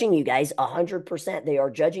are judging you guys 100%. They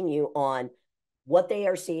are judging you on what they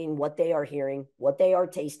are seeing, what they are hearing, what they are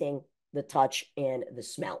tasting, the touch, and the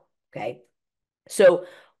smell. Okay. So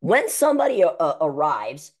when somebody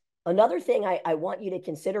arrives, another thing I want you to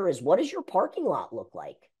consider is what does your parking lot look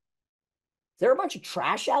like? Is there a bunch of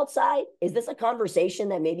trash outside? Is this a conversation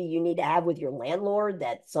that maybe you need to have with your landlord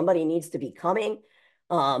that somebody needs to be coming?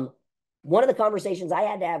 One of the conversations I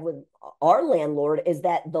had to have with our landlord is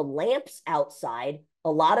that the lamps outside,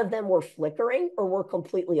 a lot of them were flickering or were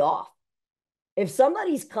completely off. If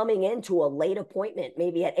somebody's coming into a late appointment,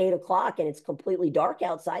 maybe at 8 o'clock and it's completely dark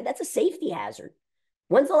outside, that's a safety hazard.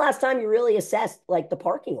 When's the last time you really assessed like the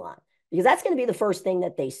parking lot? Because that's going to be the first thing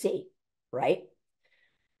that they see, right?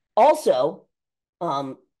 Also,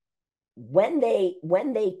 when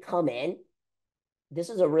they come in, this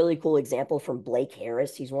is a really cool example from Blake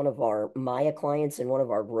Harris. He's one of our Maya clients and one of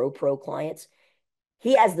our Grow Pro clients.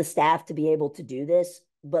 He has the staff to be able to do this,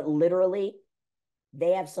 but literally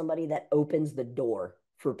they have somebody that opens the door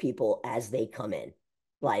for people as they come in.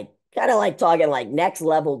 Like kind of like talking like next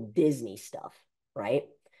level Disney stuff, right?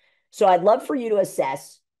 So I'd love for you to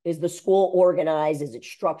assess, is the school organized? Is it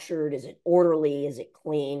structured? Is it orderly? Is it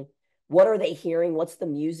clean? What are they hearing? What's the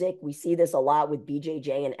music? We see this a lot with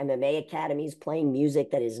BJJ and MMA academies playing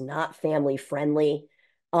music that is not family friendly.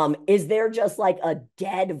 Is there just like a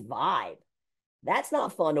dead vibe? That's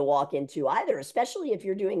not fun to walk into either, especially if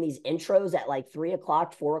you're doing these intros at like 3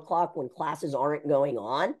 o'clock, 4 o'clock when classes aren't going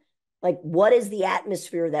on. Like, what is the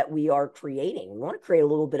atmosphere that we are creating? We want to create a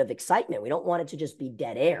little bit of excitement. We don't want it to just be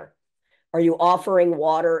dead air. Are you offering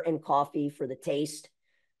water and coffee for the taste?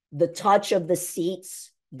 The touch of the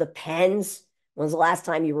seats, the pens. When's the last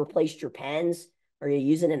time you replaced your pens? Are you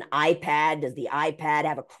using an iPad? Does the iPad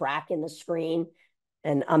have a crack in the screen?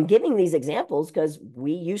 And I'm giving these examples because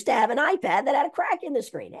we used to have an iPad that had a crack in the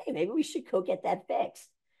screen. Hey, maybe we should go get that fixed.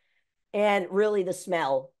 And really the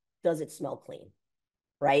smell, does it smell clean?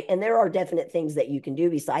 Right? And there are definite things that you can do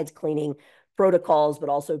besides cleaning protocols, but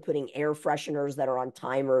also putting air fresheners that are on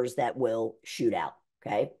timers that will shoot out.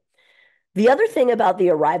 Okay. The other thing about the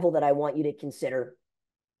arrival that I want you to consider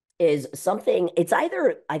is something, it's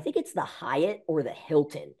either, I think it's the Hyatt or the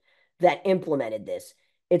Hilton that implemented this.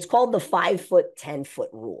 It's called the 5 foot, 10 foot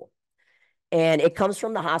rule. And it comes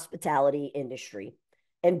from the hospitality industry.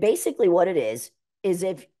 And basically, what it is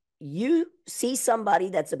if you see somebody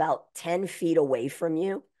that's about 10 feet away from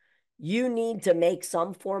you, you need to make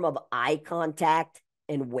some form of eye contact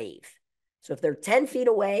and wave. So if they're 10 feet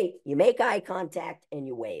away, you make eye contact and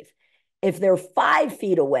you wave. If they're 5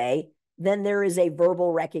 feet away, then there is a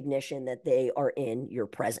verbal recognition that they are in your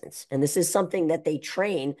presence. And this is something that they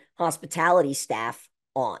train hospitality staff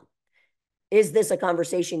on. Is this a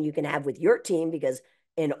conversation you can have with your team? Because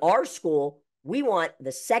in our school, we want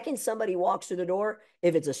the second somebody walks through the door,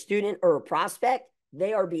 if it's a student or a prospect,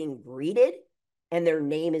 they are being greeted and their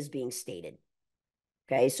name is being stated.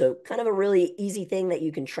 Okay, so kind of a really easy thing that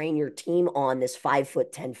you can train your team on, this 5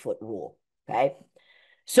 foot, 10 foot rule. Okay,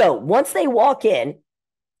 so once they walk in,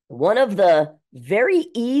 one of the very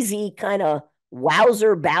easy kind of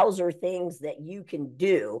wowzer bowser things that you can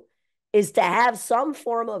do is to have some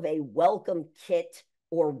form of a welcome kit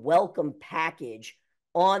or welcome package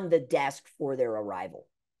on the desk for their arrival.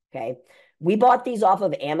 Okay. We bought these off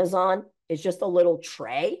of Amazon. It's just a little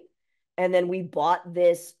tray. And then we bought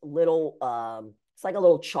this little, it's like a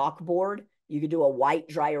little chalkboard. You could do a white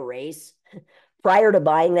dry erase. Prior to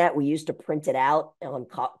buying that, we used to print it out on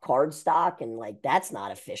card stock, and like that's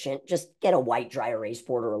not efficient. Just get a white dry erase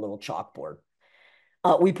board or a little chalkboard.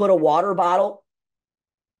 We put a water bottle.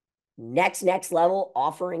 Next level,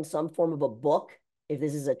 offering some form of a book if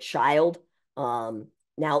this is a child.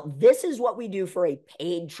 Now, this is what we do for a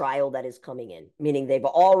paid trial that is coming in, meaning they've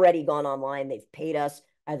already gone online. They've paid us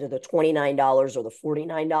either the $29 or the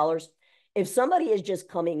 $49. If somebody is just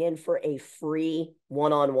coming in for a free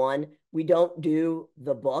one-on-one, we don't do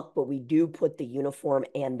the book, but we do put the uniform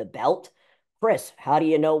and the belt. Chris, how do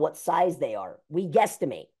you know what size they are? We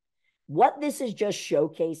guesstimate. What this is just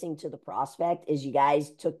showcasing to the prospect is you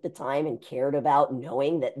guys took the time and cared about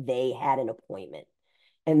knowing that they had an appointment.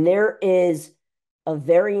 And there is a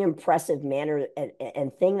very impressive manner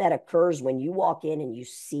and thing that occurs when you walk in and you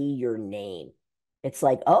see your name. It's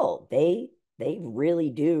like, oh, they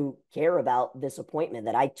really do care about this appointment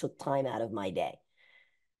that I took time out of my day.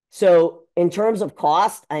 So in terms of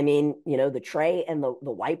cost, I mean, the tray and the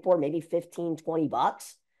whiteboard, maybe 15,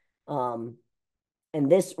 $20. And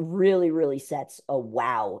this really, really sets a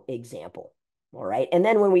wow example. All right. And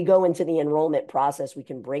then when we go into the enrollment process, we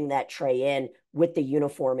can bring that tray in with the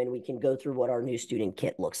uniform and we can go through what our new student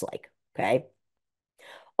kit looks like. Okay.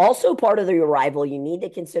 Also, part of the arrival, you need to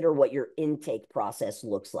consider what your intake process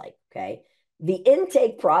looks like. Okay. The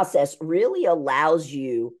intake process really allows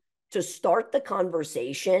you to start the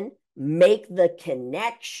conversation, make the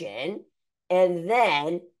connection, and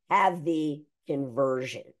then have the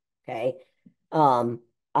conversion. Okay.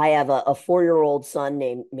 I have a 4-year-old son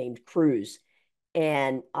named Cruz,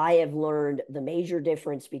 and I have learned the major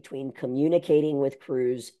difference between communicating with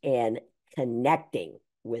Cruz and connecting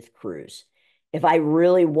with Cruz. If I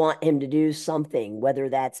really want him to do something, whether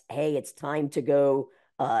that's, hey, it's time to go,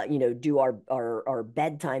 do our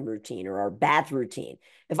bedtime routine or our bath routine.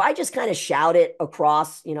 If I just kind of shout it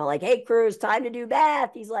across, like, hey, Cruz, time to do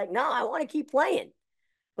bath. He's like, no, I want to keep playing.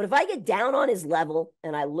 But if I get down on his level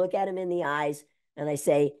and I look at him in the eyes and I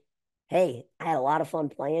say, hey, I had a lot of fun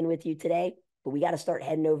playing with you today, but we got to start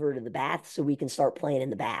heading over to the bath so we can start playing in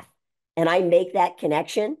the bath. And I make that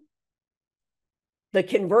connection, the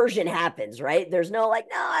conversion happens, right? There's no like,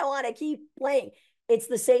 no, I want to keep playing. It's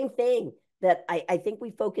the same thing that I think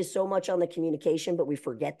we focus so much on the communication, but we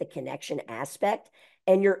forget the connection aspect.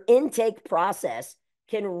 And your intake process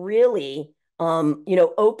can really open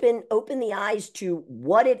the eyes to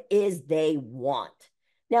what it is they want.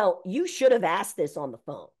 Now, you should have asked this on the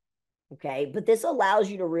phone, okay? But this allows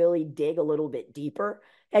you to really dig a little bit deeper.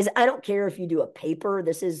 As I don't care if you do a paper.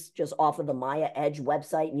 This is just off of the Maya Edge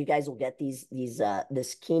website, and you guys will get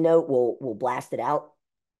this keynote. We'll blast it out.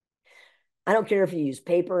 I don't care if you use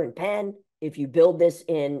paper and pen, if you build this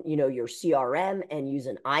in, your CRM and use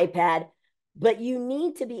an iPad, but you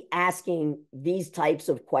need to be asking these types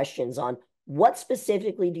of questions on what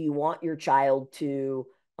specifically do you want your child to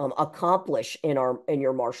accomplish in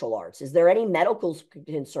your martial arts? Is there any medical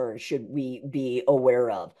concerns should we be aware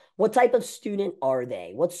of? What type of student are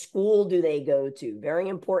they? What school do they go to? Very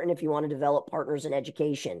important if you want to develop partners in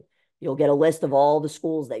education. You'll get a list of all the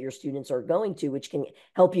schools that your students are going to, which can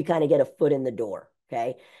help you kind of get a foot in the door.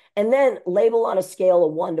 Okay. And then label on a scale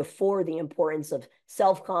of 1 to 4 the importance of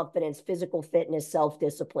self-confidence, physical fitness,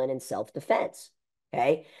 self-discipline, and self-defense.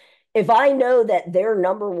 Okay. If I know that their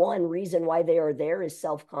number one reason why they are there is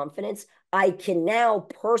self-confidence, I can now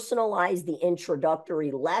personalize the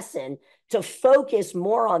introductory lesson to focus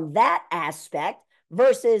more on that aspect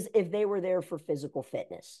versus if they were there for physical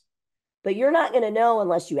fitness. But you're not going to know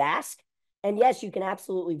unless you ask. And yes, you can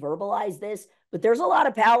absolutely verbalize this, but there's a lot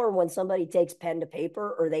of power when somebody takes pen to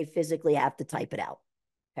paper or they physically have to type it out.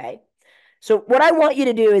 Okay. So what I want you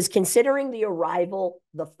to do is, considering the arrival,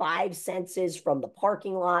 the five senses from the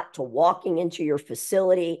parking lot to walking into your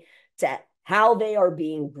facility to how they are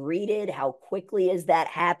being greeted, how quickly is that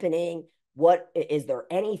happening? What is there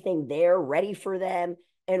anything there ready for them?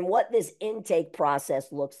 And what this intake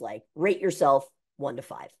process looks like. Rate yourself 1 to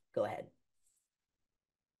 5. Go ahead.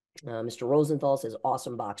 Mr. Rosenthal says,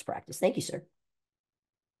 awesome box practice. Thank you, sir.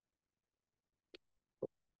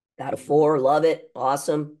 Got a 4. Love it.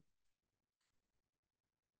 Awesome.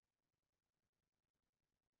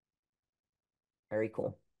 Very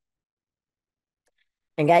cool.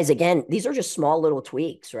 And guys, again, these are just small little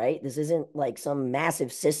tweaks, right? This isn't like some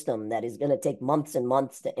massive system that is going to take months and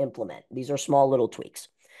months to implement. These are small little tweaks.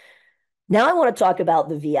 Now I want to talk about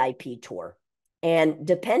the VIP tour. And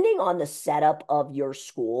depending on the setup of your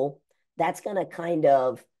school, that's going to kind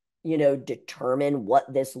of, determine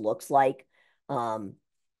what this looks like.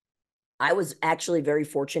 I was actually very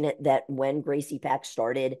fortunate that when Gracie Pack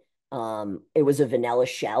started, it was a vanilla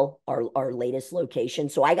shell, our latest location.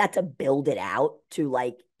 So I got to build it out to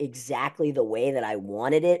like exactly the way that I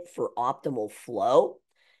wanted it for optimal flow.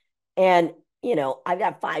 And, I've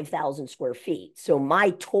got 5,000 square feet. So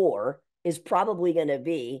my tour is probably going to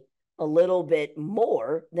be a little bit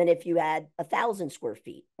more than if you had 1,000 square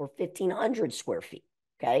feet or 1,500 square feet.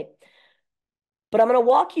 Okay. But I'm going to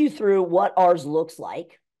walk you through what ours looks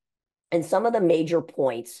like and some of the major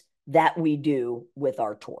points that we do with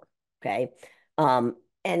our tour. Okay.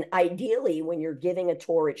 And ideally, when you're giving a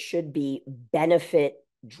tour, it should be benefit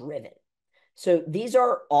driven. So these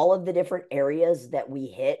are all of the different areas that we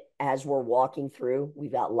hit as we're walking through.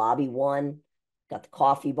 We've got lobby 1, got the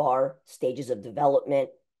coffee bar, stages of development,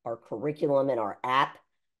 our curriculum and our app,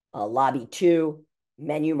 lobby 2,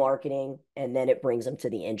 menu marketing, and then it brings them to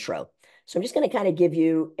the intro. So I'm just going to kind of give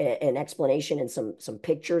you an explanation and some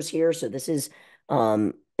pictures here. So this is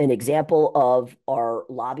an example of our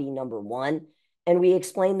lobby number 1. And we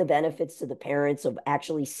explain the benefits to the parents of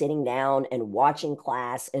actually sitting down and watching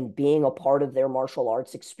class and being a part of their martial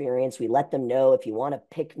arts experience. We let them know, if you want to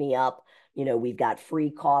pick me up, we've got free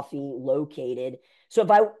coffee located. So if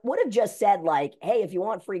I would have just said like, hey, if you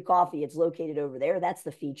want free coffee, it's located over there, that's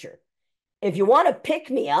the feature. If you want to pick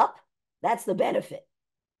me up, that's the benefit.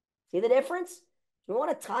 See the difference? We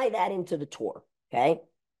want to tie that into the tour, okay?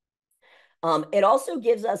 It also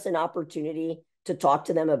gives us an opportunity to talk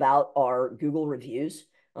to them about our Google reviews.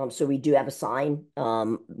 So we do have a sign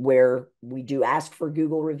where we do ask for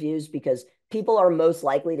Google reviews, because people are most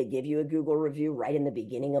likely to give you a Google review right in the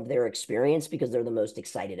beginning of their experience because they're the most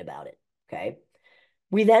excited about it, okay?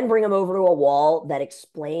 We then bring them over to a wall that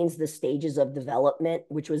explains the stages of development,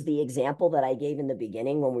 which was the example that I gave in the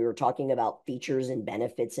beginning when we were talking about features and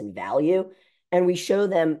benefits and value. And we show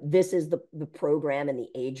them this is the program and the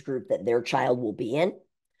age group that their child will be in.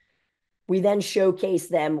 We then showcase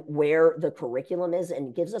them where the curriculum is,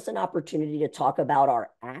 and gives us an opportunity to talk about our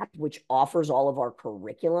app, which offers all of our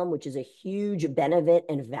curriculum, which is a huge benefit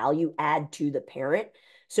and value add to the parent.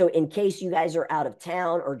 So in case you guys are out of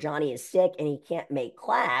town or Johnny is sick and he can't make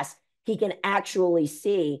class, he can actually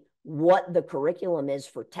see what the curriculum is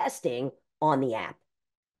for testing on the app.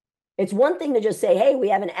 It's one thing to just say, hey, we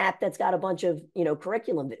have an app that's got a bunch of,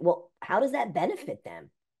 curriculum. Well, how does that benefit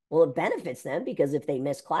them? Well, it benefits them because if they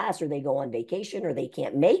miss class or they go on vacation or they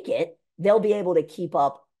can't make it, they'll be able to keep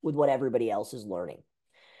up with what everybody else is learning.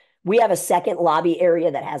 We have a second lobby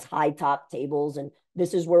area that has high top tables. And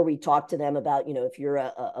this is where we talk to them about, if you're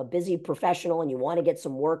a busy professional and you want to get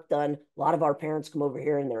some work done, a lot of our parents come over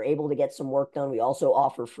here and they're able to get some work done. We also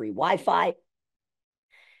offer free Wi-Fi.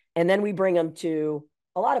 And then we bring them to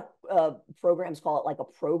a lot of programs call it like a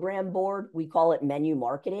program board. We call it menu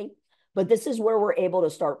marketing. But this is where we're able to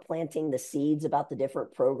start planting the seeds about the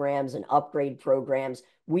different programs and upgrade programs.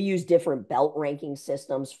 We use different belt ranking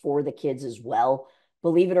systems for the kids as well.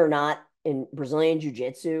 Believe it or not, in Brazilian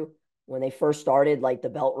Jiu-Jitsu, when they first started, like the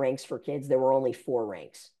belt ranks for kids, there were only 4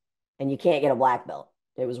 ranks. And you can't get a black belt.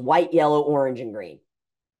 It was white, yellow, orange, and green.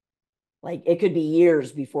 Like it could be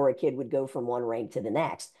years before a kid would go from one rank to the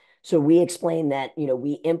next. So we explained that,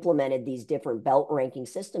 we implemented these different belt ranking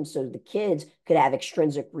systems so the kids could have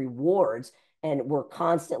extrinsic rewards, and we're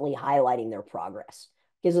constantly highlighting their progress.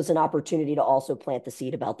 Gives us an opportunity to also plant the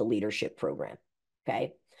seed about the leadership program.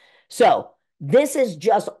 Okay. So This is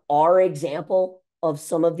just our example of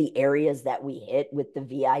some of the areas that we hit with the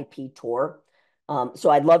VIP tour.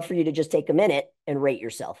 So I'd love for you to just take a minute and rate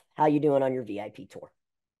yourself. How you doing on your VIP tour?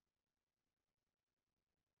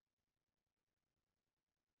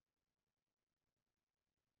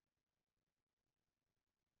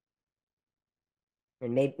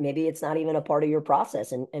 And maybe it's not even a part of your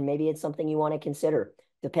process, and maybe it's something you want to consider.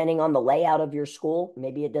 Depending on the layout of your school,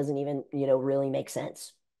 maybe it doesn't even, really make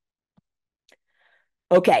sense.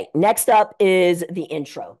 Okay, next up is the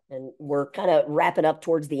intro, and we're kind of wrapping up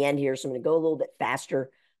towards the end here, so I'm going to go a little bit faster.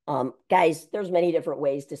 Guys, there's many different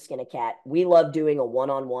ways to skin a cat. We love doing a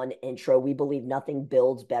one-on-one intro. We believe nothing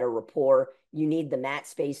builds better rapport. You need the mat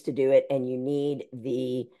space to do it, and you need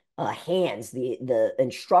the hands, the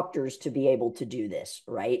instructors to be able to do this,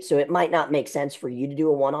 right? So it might not make sense for you to do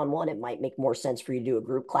a one-on-one. It might make more sense for you to do a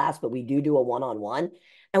group class, but we do a one-on-one,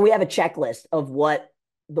 and we have a checklist of what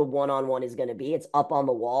the one-on-one is going to be. It's up on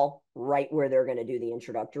the wall right where they're going to do the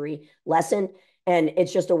introductory lesson. And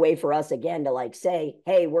it's just a way for us, again, to like say,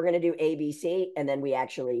 hey, we're going to do ABC, and then we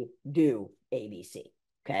actually do ABC.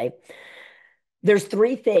 Okay. There's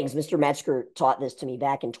three things. Mr. Metzger taught this to me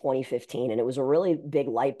back in 2015, and it was a really big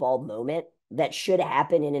light bulb moment that should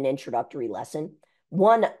happen in an introductory lesson.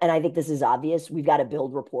 One, and I think this is obvious, we've got to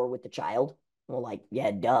build rapport with the child. Well, like, yeah,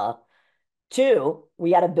 duh. Two,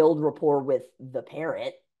 we got to build rapport with the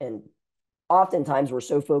parent. And oftentimes we're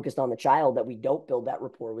so focused on the child that we don't build that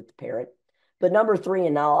rapport with the parent. But number three,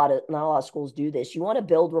 and not a lot of schools do this, you want to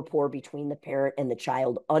build rapport between the parent and the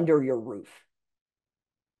child under your roof.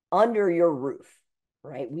 Under your roof,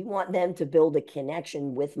 right? We want them to build a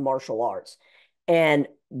connection with martial arts. And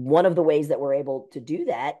one of the ways that we're able to do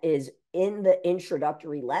that is in the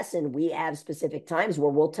introductory lesson, we have specific times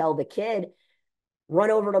where we'll tell the kid,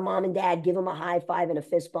 run over to mom and dad, give them a high five and a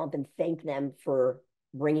fist bump, and thank them for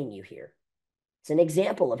bringing you here. It's an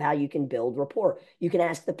example of how you can build rapport. You can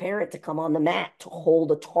ask the parent to come on the mat to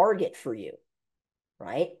hold a target for you,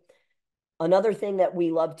 right? Another thing that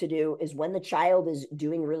we love to do is when the child is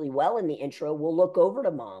doing really well in the intro, we'll look over to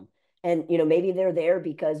mom. And, maybe they're there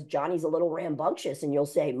because Johnny's a little rambunctious, and you'll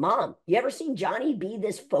say, Mom, you ever seen Johnny be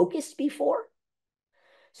this focused before?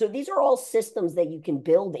 So these are all systems that you can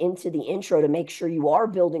build into the intro to make sure you are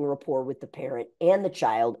building rapport with the parent and the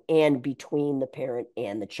child and between the parent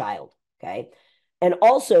and the child. Okay. And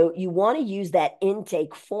also, you want to use that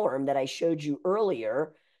intake form that I showed you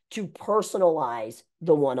earlier to personalize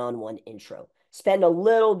the one-on-one intro. Spend a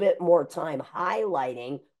little bit more time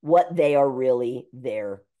highlighting what they are really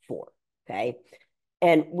there for. Okay.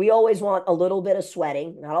 And we always want a little bit of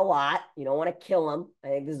sweating, not a lot. You don't want to kill them. I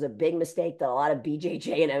think this is a big mistake that a lot of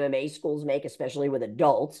BJJ and MMA schools make, especially with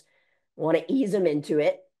adults. We want to ease them into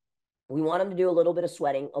it. We want them to do a little bit of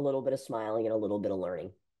sweating, a little bit of smiling, and a little bit of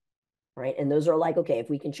learning. Right. And those are like, okay, if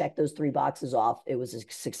we can check those three boxes off, it was a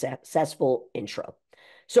successful intro.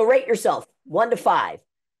 So rate yourself 1 to 5.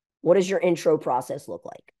 What does your intro process look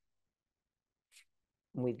like?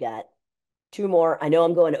 We've got two more. I know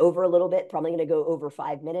I'm going over a little bit, probably going to go over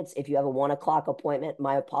 5 minutes. If you have a 1 o'clock appointment,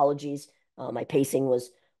 my apologies. My pacing was a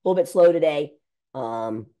little bit slow today,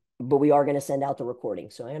 but we are going to send out the recording.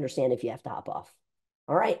 So I understand if you have to hop off.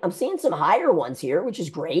 All right. I'm seeing some higher ones here, which is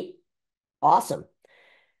great. Awesome.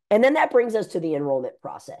 And then that brings us to the enrollment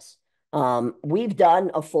process. We've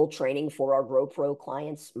done a full training for our GrowPro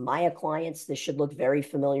clients, Maya clients. This should look very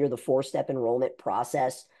familiar, the 4-step enrollment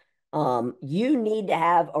process. You need to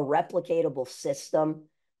have a replicatable system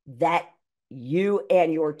that you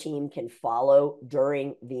and your team can follow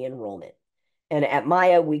during the enrollment. And at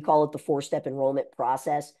Maya, we call it the 4-step enrollment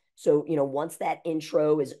process. So, once that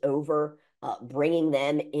intro is over, bringing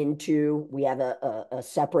them into, we have a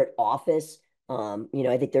separate office.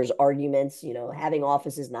 I think there's arguments, having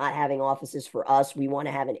offices, not having offices. For us, we want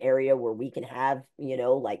to have an area where we can have,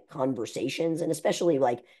 like conversations, and especially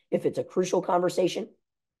like if it's a crucial conversation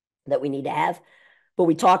that we need to have. But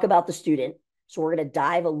we talk about the student. So we're going to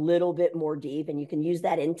dive a little bit more deep, and you can use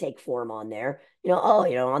that intake form on there.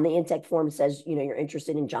 On the intake form, it says, you're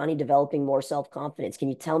interested in Johnny developing more self-confidence. Can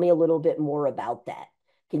you tell me a little bit more about that?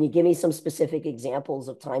 Can you give me some specific examples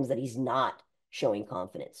of times that he's not showing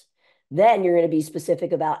confidence? Then you're going to be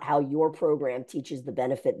specific about how your program teaches the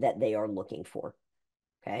benefit that they are looking for.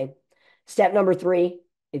 Okay. Step number 3,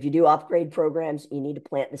 if you do upgrade programs, you need to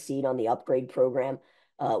plant the seed on the upgrade program.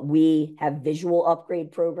 We have visual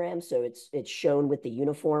upgrade programs, so it's shown with the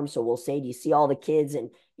uniform. So we'll say, do you see all the kids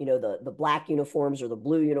in, the black uniforms or the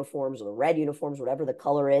blue uniforms or the red uniforms, whatever the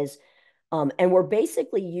color is. And we're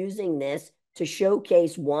basically using this to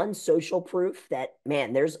showcase one, social proof that,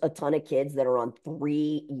 man, there's a ton of kids that are on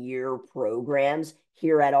 3-year programs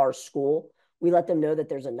here at our school. We let them know that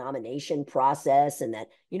there's a nomination process and that,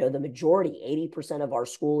 the majority, 80% of our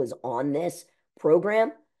school is on this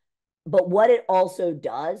program. But what it also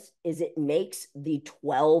does is it makes the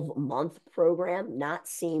 12-month program not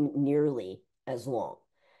seem nearly as long.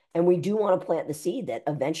 And we do want to plant the seed that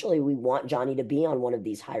eventually we want Johnny to be on one of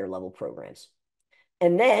these higher level programs.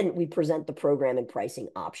 And then we present the program and pricing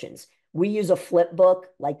options. We use a flip book,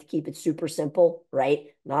 like to keep it super simple, right?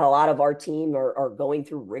 Not a lot of our team are going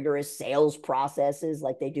through rigorous sales processes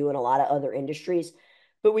like they do in a lot of other industries.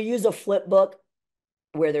 But we use a flip book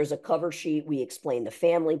where there's a cover sheet. We explain the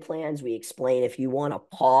family plans. We explain if you want to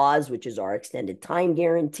pause, which is our extended time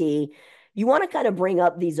guarantee. You want to kind of bring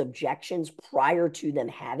up these objections prior to them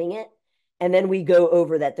having it. And then we go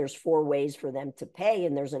over that there's 4 ways for them to pay,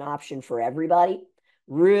 and there's an option for everybody.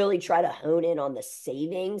 Really try to hone in on the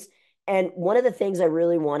savings. And one of the things I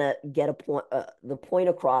really want to get the point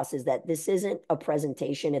across is that this isn't a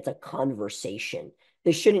presentation, it's a conversation.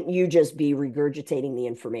 This shouldn't you just be regurgitating the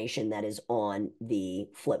information that is on the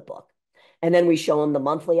flip book. And then we show them the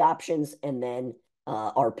monthly options and then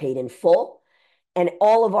are paid in full. And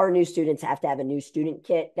all of our new students have to have a new student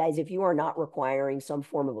kit. Guys, if you are not requiring some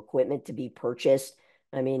form of equipment to be purchased,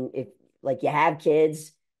 I mean, if like you have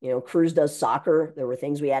kids, Cruz does soccer. There were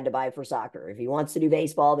things we had to buy for soccer. If he wants to do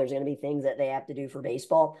baseball, there's going to be things that they have to do for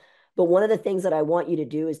baseball. But one of the things that I want you to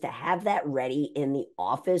do is to have that ready in the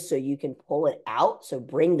office so you can pull it out. So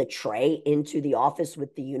bring the tray into the office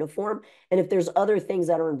with the uniform. And if there's other things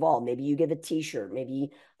that are involved, maybe you give a t-shirt,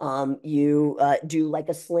 maybe you do like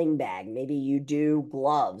a sling bag, maybe you do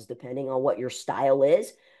gloves, depending on what your style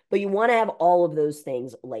is. But you want to have all of those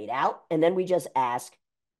things laid out. And then we just ask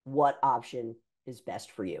what option is best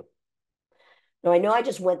for you. Now, I know I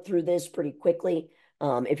just went through this pretty quickly.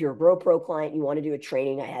 If you're a GrowPro client, you want to do a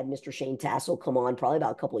training. I had Mr. Shane Tassel come on probably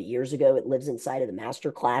about a couple of years ago. It lives inside of the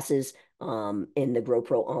master classes in the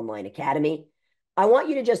GrowPro Online Academy. I want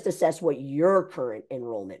you to just assess what your current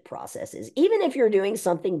enrollment process is. Even if you're doing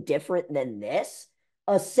something different than this,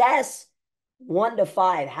 assess 1 to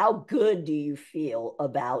 5. How good do you feel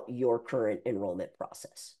about your current enrollment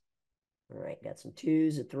process? All right, got some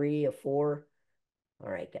 2s, a 3, a 4.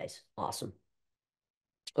 All right, guys, awesome.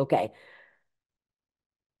 Okay.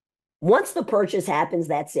 Once the purchase happens,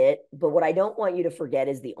 that's it. But what I don't want you to forget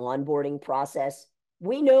is the onboarding process.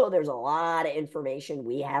 We know there's a lot of information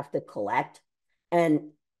we have to collect. And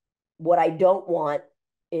what I don't want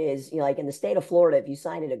is, like in the state of Florida, if you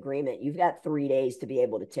sign an agreement, you've got 3 days to be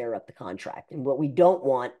able to tear up the contract. And what we don't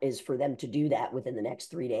want is for them to do that within the next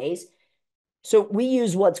 3 days. So we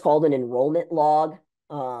use what's called an enrollment log.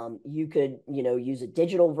 You could, use a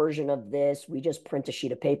digital version of this. We just print a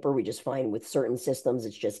sheet of paper. We just find with certain systems,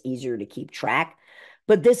 it's just easier to keep track.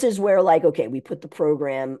 But this is where okay, we put the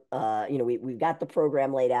program, we've got the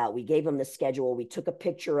program laid out. We gave them the schedule. We took a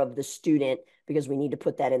picture of the student because we need to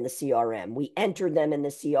put that in the CRM. We entered them in the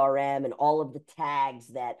CRM and all of the tags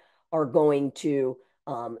that are going to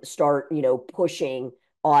start, pushing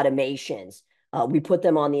automations. We put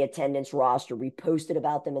them on the attendance roster. We posted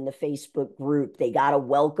about them in the Facebook group. They got a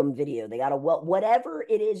welcome video. They got whatever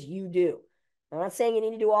it is you do. I'm not saying you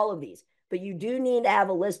need to do all of these, but you do need to have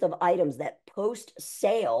a list of items that post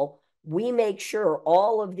sale, we make sure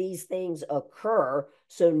all of these things occur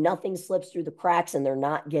so nothing slips through the cracks and they're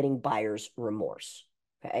not getting buyer's remorse.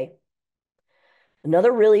 Okay.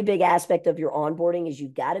 Another really big aspect of your onboarding is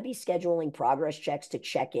you've got to be scheduling progress checks to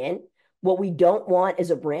check in. What we don't want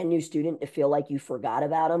is a brand new student to feel like you forgot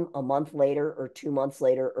about them a month later or 2 months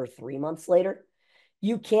later or 3 months later.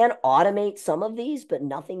 You can automate some of these, but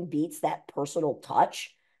nothing beats that personal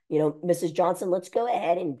touch. Mrs. Johnson, let's go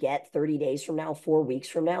ahead and get 30 days from now, 4 weeks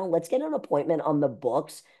from now. Let's get an appointment on the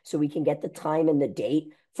books so we can get the time and the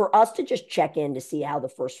date for us to just check in to see how the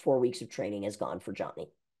first 4 weeks of training has gone for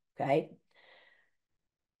Johnny. Okay.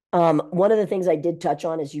 One of the things I did touch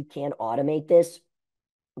on is you can automate this.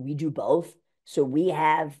 We do both. So we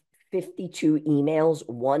have 52 emails,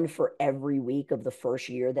 one for every week of the first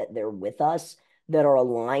year that they're with us, that are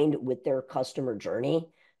aligned with their customer journey.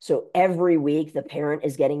 So every week the parent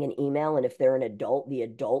is getting an email. And if they're an adult, the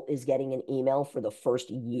adult is getting an email for the first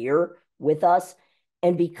year with us.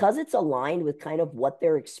 And because it's aligned with kind of what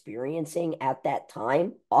they're experiencing at that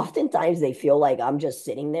time, oftentimes they feel like I'm just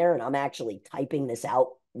sitting there and I'm actually typing this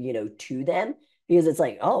out, to them, because it's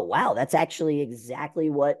like, oh, wow, that's actually exactly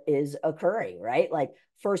what is occurring, right? Like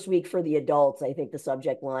first week for the adults, I think the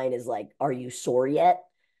subject line is like, are you sore yet?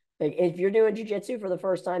 Like if you're doing jujitsu for the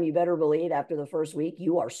first time, you better believe after the first week,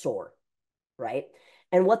 you are sore, right?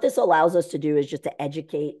 And what this allows us to do is just to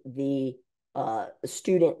educate the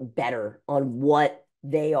student better on what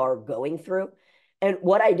they are going through. And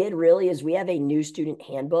what I did really is we have a new student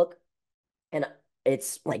handbook, and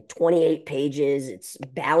it's like 28 pages. It's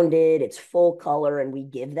bounded, it's full color, and we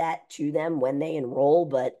give that to them when they enroll.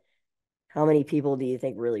 But how many people do you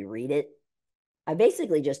think really read it? I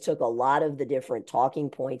basically just took a lot of the different talking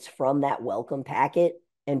points from that welcome packet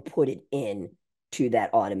and put it in to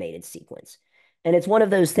that automated sequence. And it's one of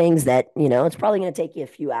those things that, it's probably going to take you a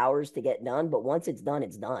few hours to get done, but once it's done,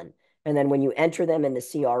 it's done. And then when you enter them in the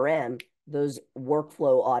CRM, those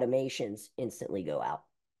workflow automations instantly go out.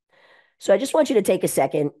 So I just want you to take a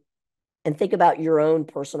second and think about your own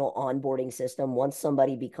personal onboarding system once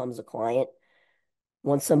somebody becomes a client,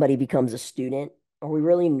 once somebody becomes a student. Are we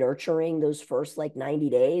really nurturing those first like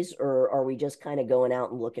 90 days, or are we just kind of going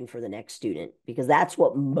out and looking for the next student? Because that's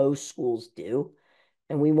what most schools do.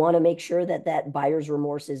 And we want to make sure that that buyer's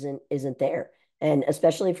remorse isn't there. And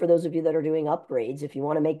especially for those of you that are doing upgrades, if you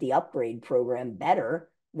want to make the upgrade program better,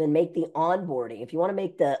 then make the onboarding. If you want to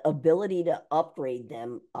make the ability to upgrade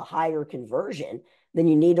them a higher conversion, then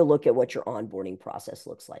you need to look at what your onboarding process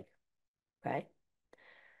looks like. Okay.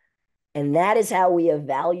 And that is how we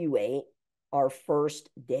evaluate our first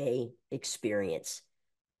day experience.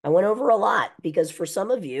 I went over a lot because for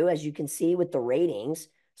some of you, as you can see with the ratings,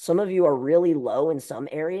 some of you are really low in some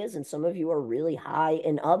areas and some of you are really high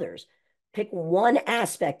in others. Pick one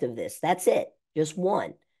aspect of this. That's it. Just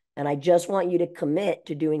one. And I just want you to commit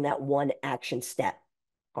to doing that one action step.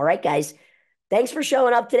 All right, guys. Thanks for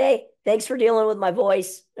showing up today. Thanks for dealing with my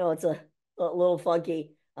voice. No, it's a little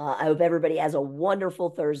funky. I hope everybody has a wonderful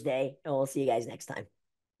Thursday, and we'll see you guys next time.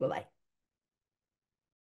 Bye-bye.